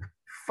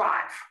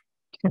 5.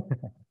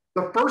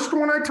 The first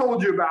one I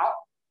told you about,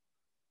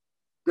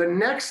 the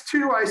next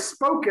 2 I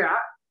spoke at,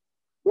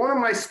 one of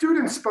my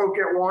students spoke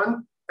at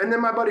one, and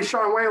then my buddy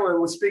Sean Whalen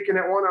was speaking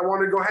at one. I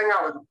wanted to go hang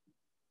out with him.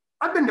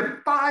 I've been to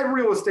 5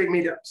 real estate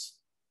meetups.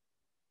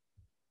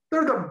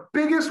 They're the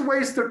biggest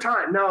waste of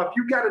time. Now, if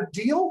you got a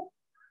deal,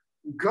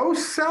 go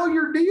sell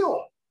your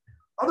deal.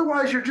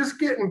 Otherwise, you're just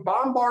getting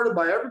bombarded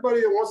by everybody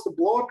that wants to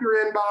blow up your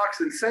inbox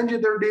and send you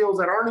their deals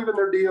that aren't even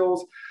their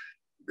deals.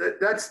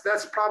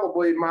 That's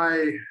probably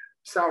my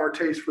sour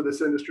taste for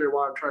this industry and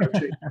why I'm trying to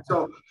change it.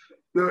 So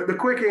the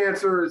quick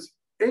answer is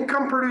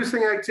income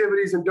producing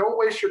activities, and don't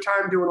waste your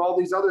time doing all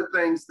these other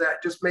things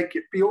that just make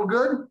you feel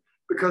good,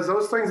 because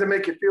those things that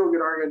make you feel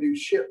good aren't going to do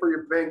shit for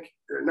your bank.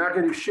 They're not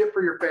going to do shit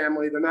for your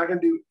family. They're not going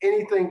to do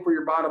anything for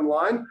your bottom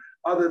line.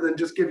 other than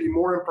just give you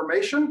more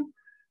information.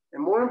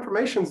 And more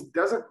information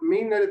doesn't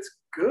mean that it's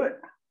good.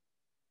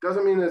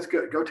 Doesn't mean that it's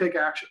good. Go take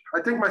action.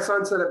 I think my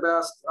son said it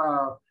best.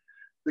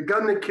 The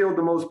gun that killed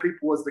the most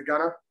people was the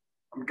gunna.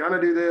 I'm going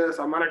to do this.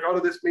 I'm going to go to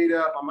this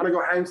meetup. I'm going to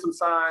go hang some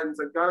signs.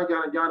 I'm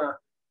gonna.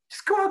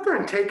 Just go out there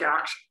and take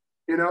action.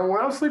 You know, when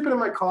I was sleeping in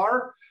my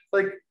car,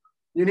 like,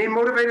 you need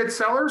motivated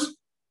sellers?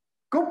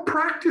 Go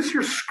practice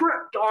your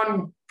script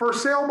on for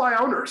sale by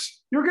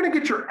owners. You're going to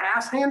get your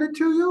ass handed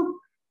to you,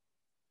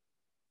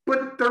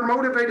 but they're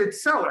motivated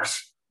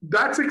sellers.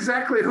 That's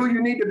exactly who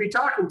you need to be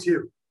talking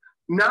to,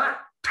 not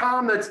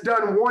Tom that's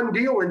done one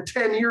deal in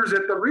 10 years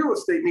at the real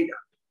estate meetup,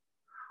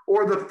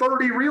 or the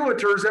 30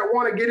 realtors that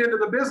want to get into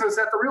the business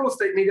at the real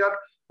estate meetup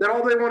that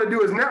all they want to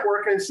do is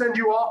network and send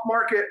you off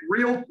market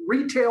real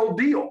retail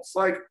deals.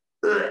 Like,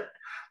 ugh.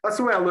 That's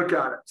the way I look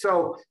at it.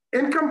 So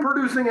income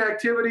producing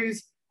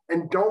activities,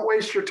 and don't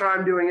waste your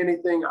time doing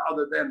anything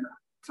other than that.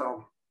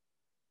 So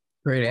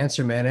great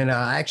answer, man. And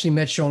I actually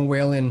met Sean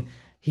Whalen.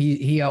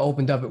 He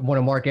opened up at one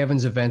of Mark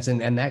Evans' events,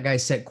 and that guy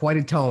set quite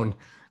a tone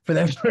for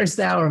that first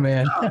hour,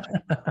 man.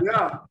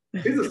 Yeah,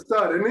 he's a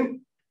stud,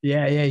 isn't he?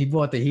 Yeah, he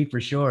brought the heat for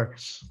sure.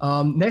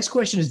 Next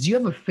question is, do you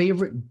have a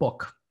favorite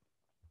book?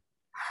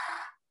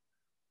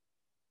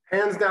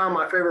 Hands down,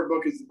 my favorite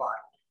book is the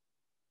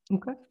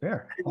Bible. Okay,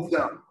 fair. Hands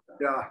down.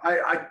 Yeah,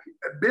 I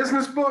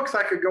business books,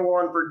 I could go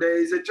on for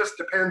days. It just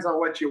depends on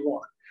what you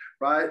want,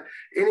 right?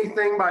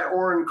 Anything by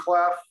Orrin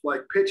Clef,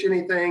 like Pitch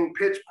Anything,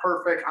 Pitch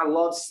Perfect. I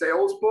love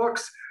sales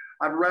books.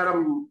 I've read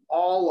them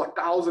all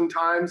 1,000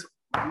 times.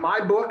 My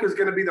book is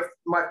going to be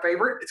my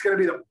favorite. It's going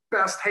to be the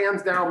best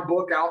hands down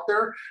book out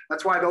there.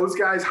 That's why those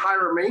guys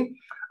hire me.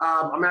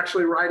 I'm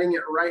actually writing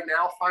it right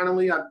now.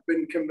 Finally, I've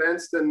been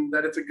convinced and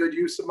that it's a good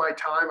use of my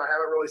time. I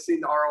haven't really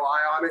seen the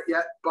ROI on it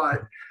yet,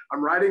 but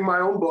I'm writing my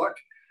own book.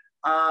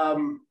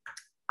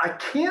 I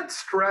can't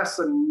stress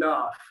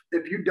enough,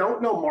 if you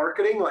don't know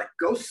marketing, like,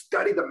 go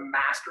study the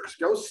masters,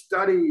 go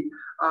study,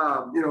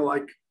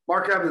 like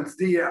Mark Evans,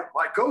 DM,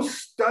 like, go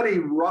study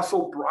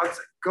Russell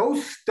Brunson, go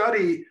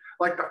study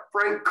like the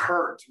Frank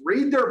Kerns,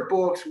 read their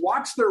books,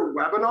 watch their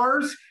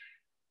webinars.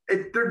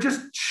 They're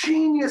just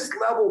genius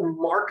level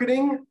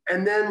marketing.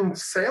 And then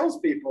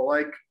salespeople,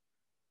 like,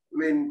 I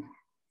mean,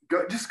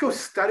 go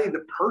study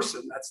the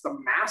person that's the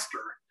master.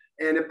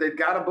 And if they've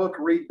got a book,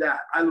 read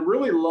that. I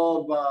really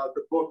love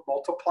the book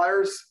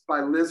Multipliers by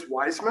Liz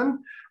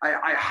Wiseman.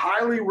 I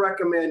highly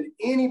recommend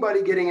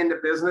anybody getting into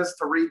business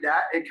to read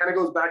that. It kind of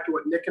goes back to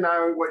what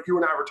you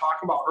and I were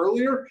talking about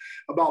earlier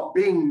about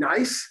being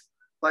nice.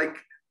 Like,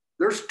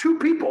 there's two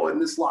people in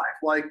this life,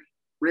 like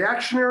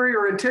reactionary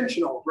or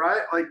intentional,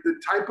 right? Like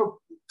the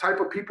type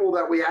of people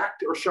that we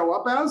act or show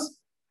up as.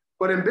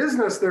 But in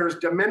business, there's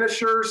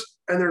diminishers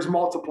and there's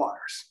multipliers.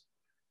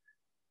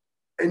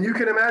 And you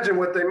can imagine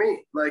what they mean.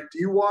 Like, do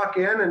you walk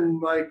in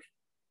and like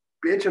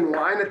bitch and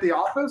whine at the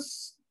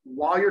office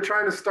while you're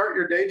trying to start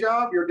your day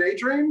job, your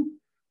daydream?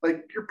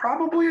 Like, you're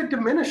probably a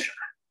diminisher.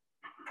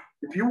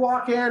 If you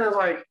walk in and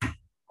like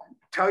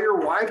tell your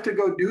wife to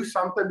go do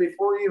something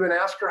before you even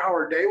ask her how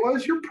her day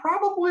was, you're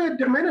probably a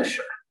diminisher.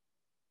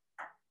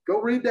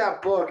 Go read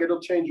that book.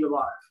 It'll change your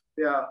life.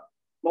 Yeah.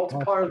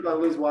 Multipliers by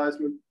Liz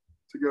Wiseman.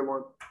 It's a good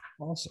one.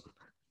 Awesome.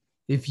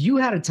 If you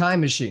had a time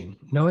machine,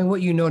 knowing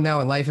what you know now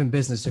in life and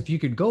business, if you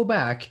could go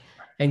back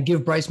and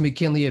give Bryce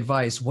Mckinley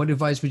advice, what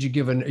advice would you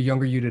give a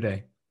younger you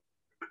today?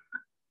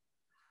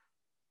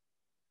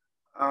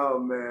 Oh,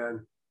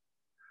 man.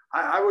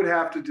 I would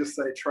have to just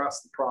say,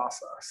 trust the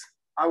process.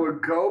 I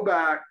would go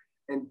back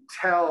and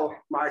tell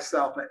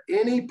myself at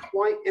any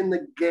point in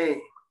the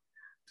game,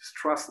 just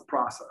trust the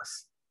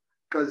process.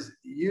 Because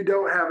you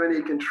don't have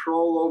any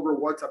control over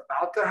what's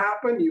about to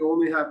happen. You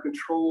only have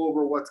control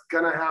over what's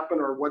going to happen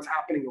or what's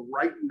happening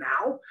right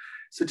now.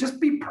 So just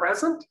be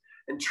present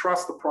and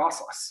trust the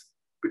process,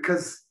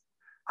 because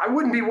I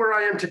wouldn't be where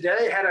I am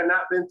today had I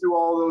not been through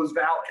all those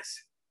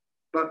valleys.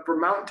 But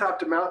from mountaintop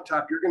to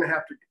mountaintop, you're going to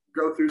have to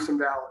go through some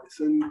valleys.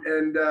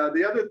 And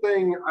the other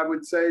thing I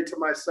would say to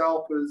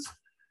myself is,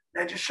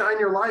 man, just shine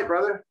your light,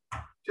 brother.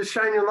 Just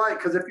shine your light,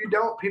 because if you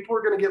don't, people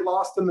are going to get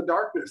lost in the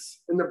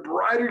darkness. And the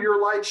brighter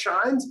your light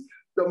shines,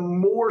 the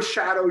more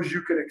shadows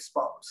you can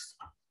expose.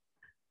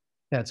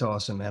 That's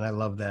awesome, man. I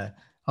love that.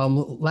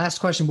 Last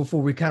question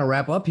before we kind of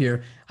wrap up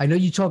here. I know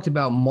you talked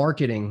about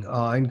marketing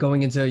and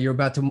going into, you're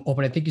about to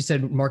open, I think you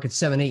said market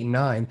 7, 8, and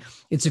 9.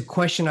 It's a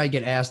question I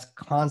get asked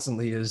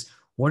constantly is,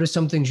 what are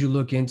some things you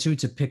look into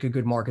to pick a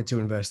good market to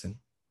invest in?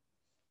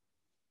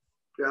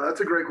 Yeah,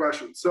 that's a great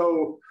question.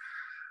 So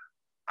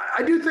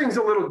I do things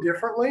a little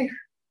differently.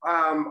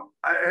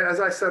 As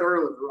I said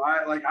earlier,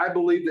 right? Like, I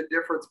believe that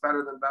difference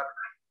better than better.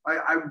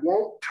 I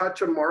won't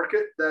touch a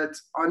market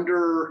that's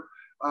under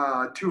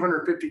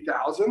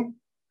 250,000,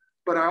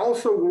 but I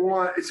also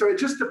want, so it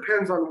just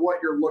depends on what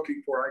you're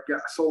looking for, I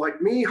guess. So like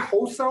me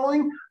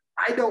wholesaling,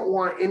 I don't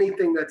want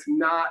anything that's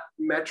not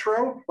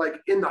metro,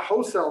 like in the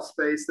wholesale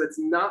space, that's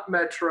not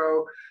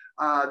metro,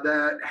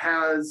 that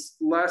has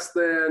less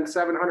than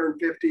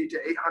 750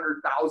 to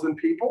 800,000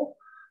 people.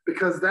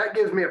 because that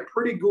gives me a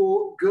pretty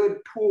good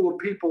pool of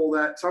people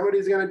that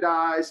somebody's going to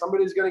die,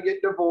 somebody's going to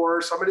get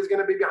divorced, somebody's going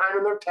to be behind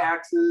on their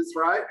taxes,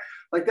 right?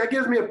 Like that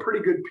gives me a pretty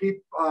good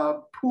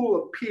pool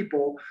of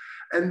people.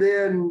 And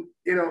then,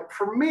 you know,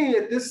 for me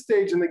at this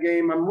stage in the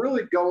game, I'm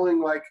really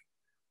going like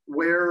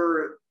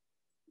where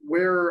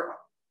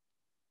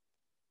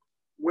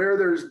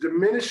there's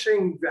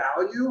diminishing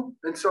value.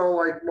 And so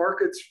like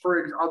markets,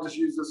 I'll just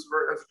use this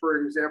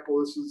for example,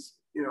 this is,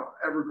 you know,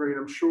 evergreen,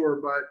 I'm sure,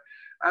 but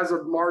as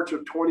of March of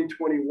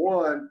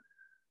 2021,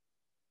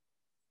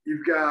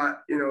 you've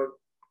got, you know,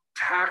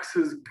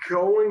 taxes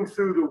going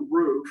through the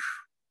roof.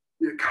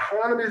 The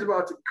economy is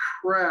about to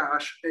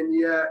crash, and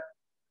yet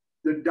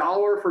the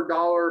dollar for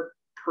dollar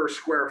per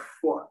square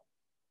foot,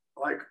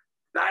 like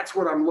that's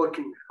what I'm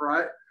looking at,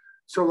 right?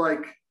 So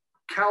like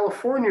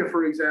California,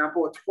 for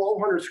example, a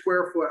 1,200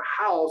 square foot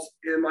house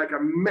in like a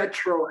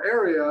metro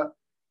area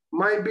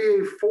might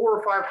be 400,000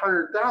 or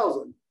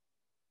 500,000.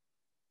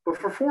 But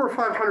for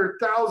 400,000 or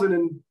 500,000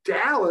 in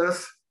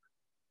Dallas,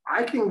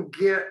 I can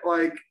get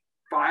like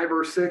 5,000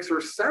 or 6,000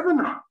 or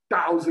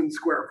 7,000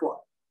 square foot.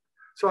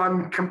 So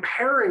I'm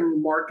comparing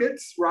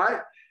markets,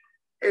 right?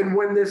 And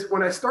when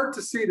I start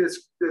to see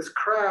this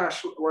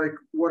crash, like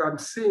what I'm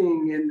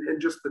seeing in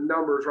just the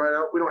numbers, right?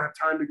 We don't have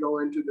time to go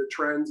into the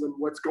trends and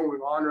what's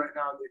going on right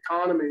now in the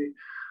economy.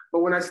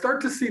 But when I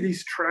start to see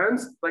these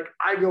trends, like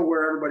I go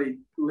where everybody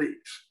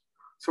leaves.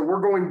 So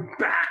we're going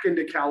back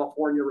into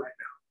California right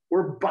now.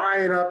 We're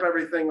buying up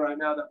everything right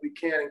now that we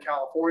can in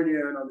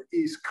California and on the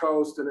East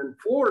Coast and in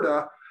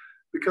Florida,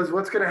 because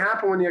what's going to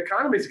happen when the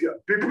economy's good?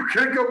 People are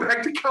going to go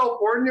back to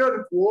California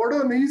and Florida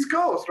and the East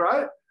Coast,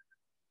 right?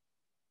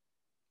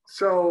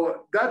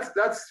 So that's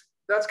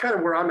kind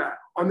of where I'm at.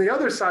 On the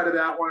other side of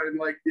that, when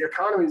like the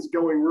economy is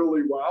going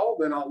really well,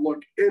 then I'll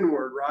look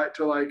inward, right,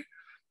 to like,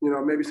 you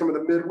know, maybe some of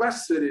the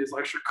Midwest cities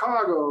like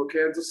Chicago,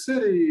 Kansas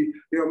City.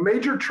 You know,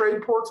 major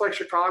trade ports like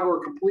Chicago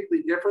are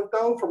completely different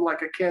though from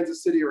like a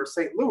Kansas City or a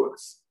St.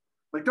 Louis.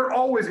 Like they're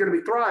always going to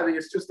be thriving.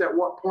 It's just at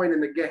what point in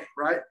the game,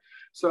 right?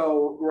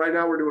 So right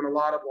now we're doing a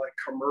lot of like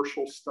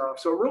commercial stuff.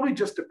 So it really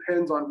just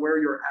depends on where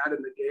you're at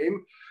in the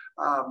game.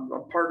 I'm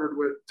partnered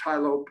with Ty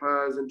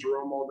Lopez and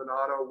Jerome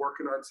Maldonado,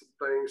 working on some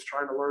things,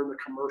 trying to learn the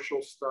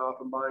commercial stuff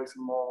and buying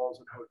some malls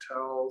and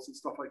hotels and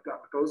stuff like that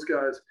with those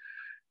guys.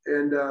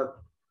 And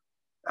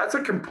that's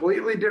a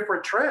completely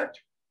different trend.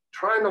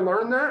 Trying to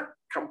learn that,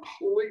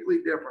 completely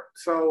different.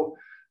 So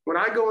when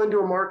I go into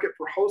a market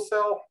for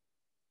wholesale,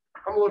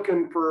 I'm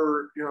looking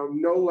for, you know,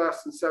 no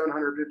less than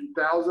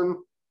 750,000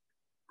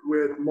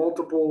 with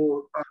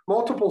multiple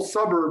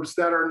suburbs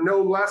that are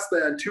no less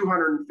than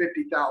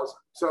 250,000.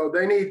 So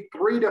they need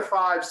 3 to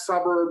 5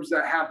 suburbs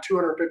that have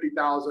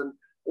 250,000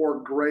 or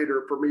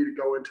greater for me to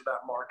go into that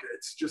market.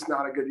 It's just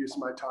not a good use of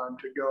my time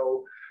to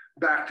go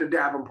back to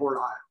Davenport,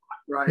 Iowa,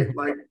 right?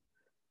 Like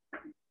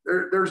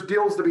there's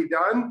deals to be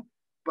done,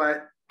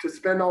 but to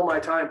spend all my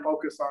time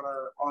focused on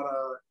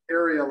a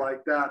area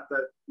like that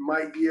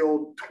might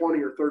yield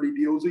 20 or 30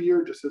 deals a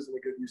year just isn't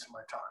a good use of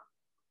my time.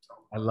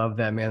 I love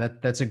that, man.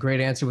 That's a great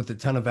answer with a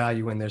ton of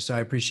value in there. So I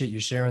appreciate you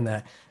sharing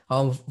that.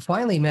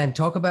 Finally, man,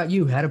 talk about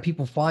you. How do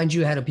people find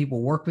you? How do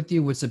people work with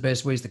you? What's the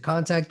best ways to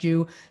contact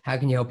you? How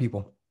can you help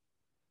people?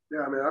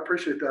 Yeah, man, I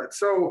appreciate that.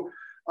 So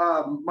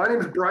my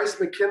name is Bryce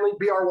Mckinley,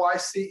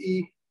 Bryce,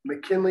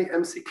 McKinley,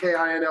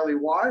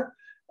 Mckinley.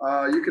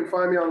 You can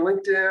find me on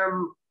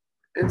LinkedIn,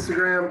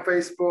 Instagram,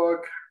 Facebook,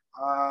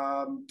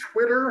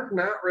 Twitter,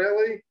 not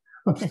really.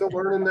 I'm still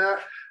learning that.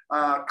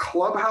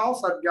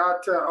 Clubhouse, I've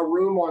got a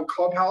room on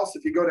Clubhouse.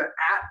 If you go to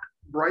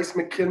 @Bryce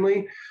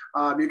Mckinley,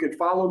 you can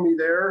follow me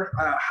there.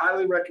 I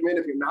highly recommend,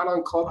 if you're not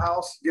on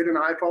Clubhouse, get an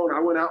iPhone.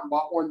 I went out and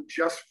bought one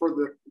just for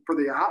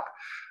the app.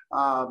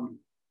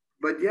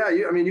 But yeah,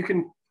 you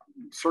can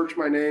search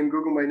my name,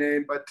 Google my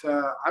name. But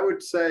I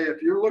would say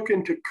if you're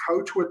looking to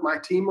coach with my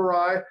team or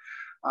I,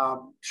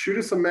 shoot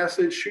us a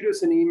message, shoot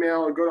us an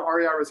email, and go to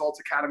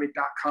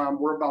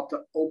reiresultsacademy.com. We're about to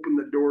open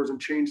the doors and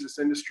change this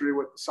industry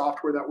with the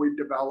software that we've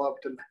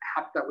developed and the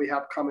app that we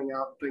have coming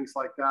out, and things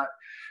like that.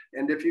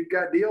 And if you've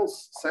got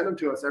deals, send them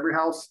to us,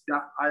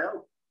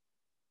 everyhouse.io.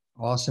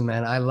 Awesome,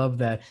 man. I love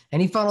that.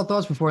 Any final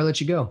thoughts before I let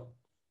you go?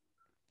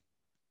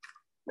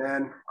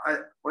 Man,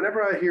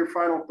 whenever I hear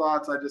final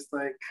thoughts, I just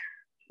think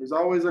there's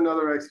always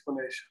another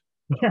explanation.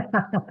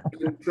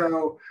 And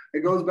so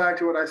it goes back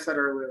to what I said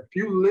earlier. If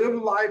you live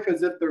life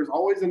as if there's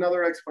always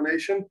another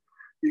explanation,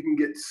 you can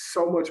get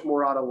so much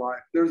more out of life.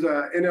 There's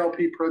a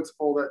NLP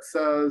principle that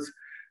says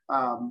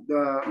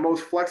the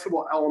most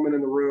flexible element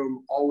in the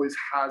room always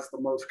has the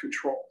most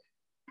control.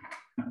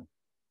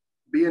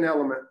 Be an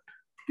element.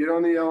 Get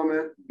on the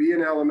element, be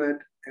an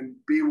element, and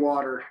be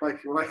water.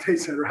 Like they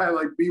said, right?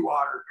 Like be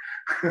water.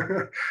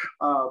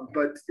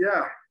 But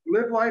yeah,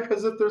 live life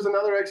as if there's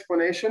another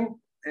explanation.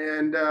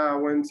 And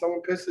when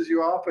someone pisses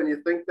you off and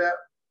you think that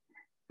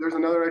there's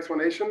another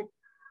explanation,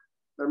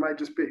 there might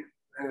just be.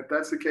 And if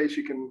that's the case,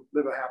 you can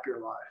live a happier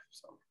life.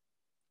 So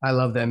I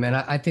love that, man.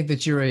 I think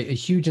that you're a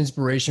huge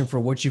inspiration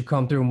for what you've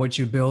come through and what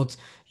you built.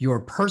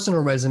 Your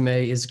personal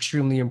resume is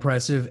extremely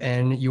impressive,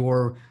 and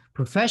your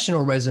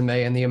professional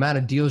resume and the amount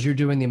of deals you're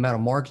doing, the amount of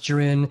markets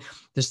you're in,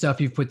 the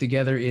stuff you've put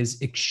together is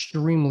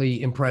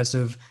extremely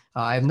impressive.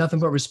 I have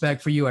nothing but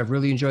respect for you. I've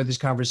really enjoyed this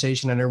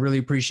conversation, and I really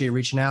appreciate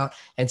reaching out.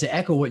 And to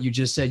echo what you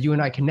just said, you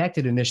and I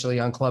connected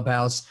initially on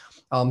Clubhouse.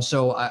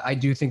 So I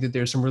do think that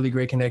there's some really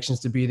great connections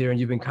to be there, and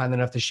you've been kind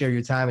enough to share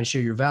your time and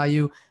share your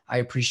value. I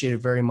appreciate it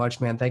very much,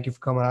 man. Thank you for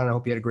coming on. I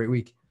hope you had a great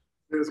week.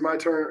 It was my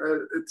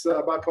turn. It's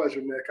my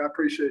pleasure, Nick. I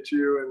appreciate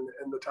you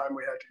and the time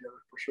we had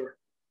together for sure.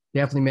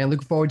 Definitely, man.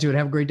 Looking forward to it.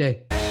 Have a great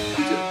day. You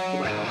too.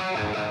 Bye-bye.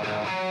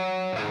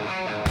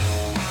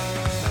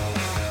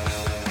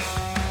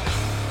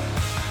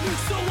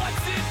 So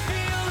what's it feel?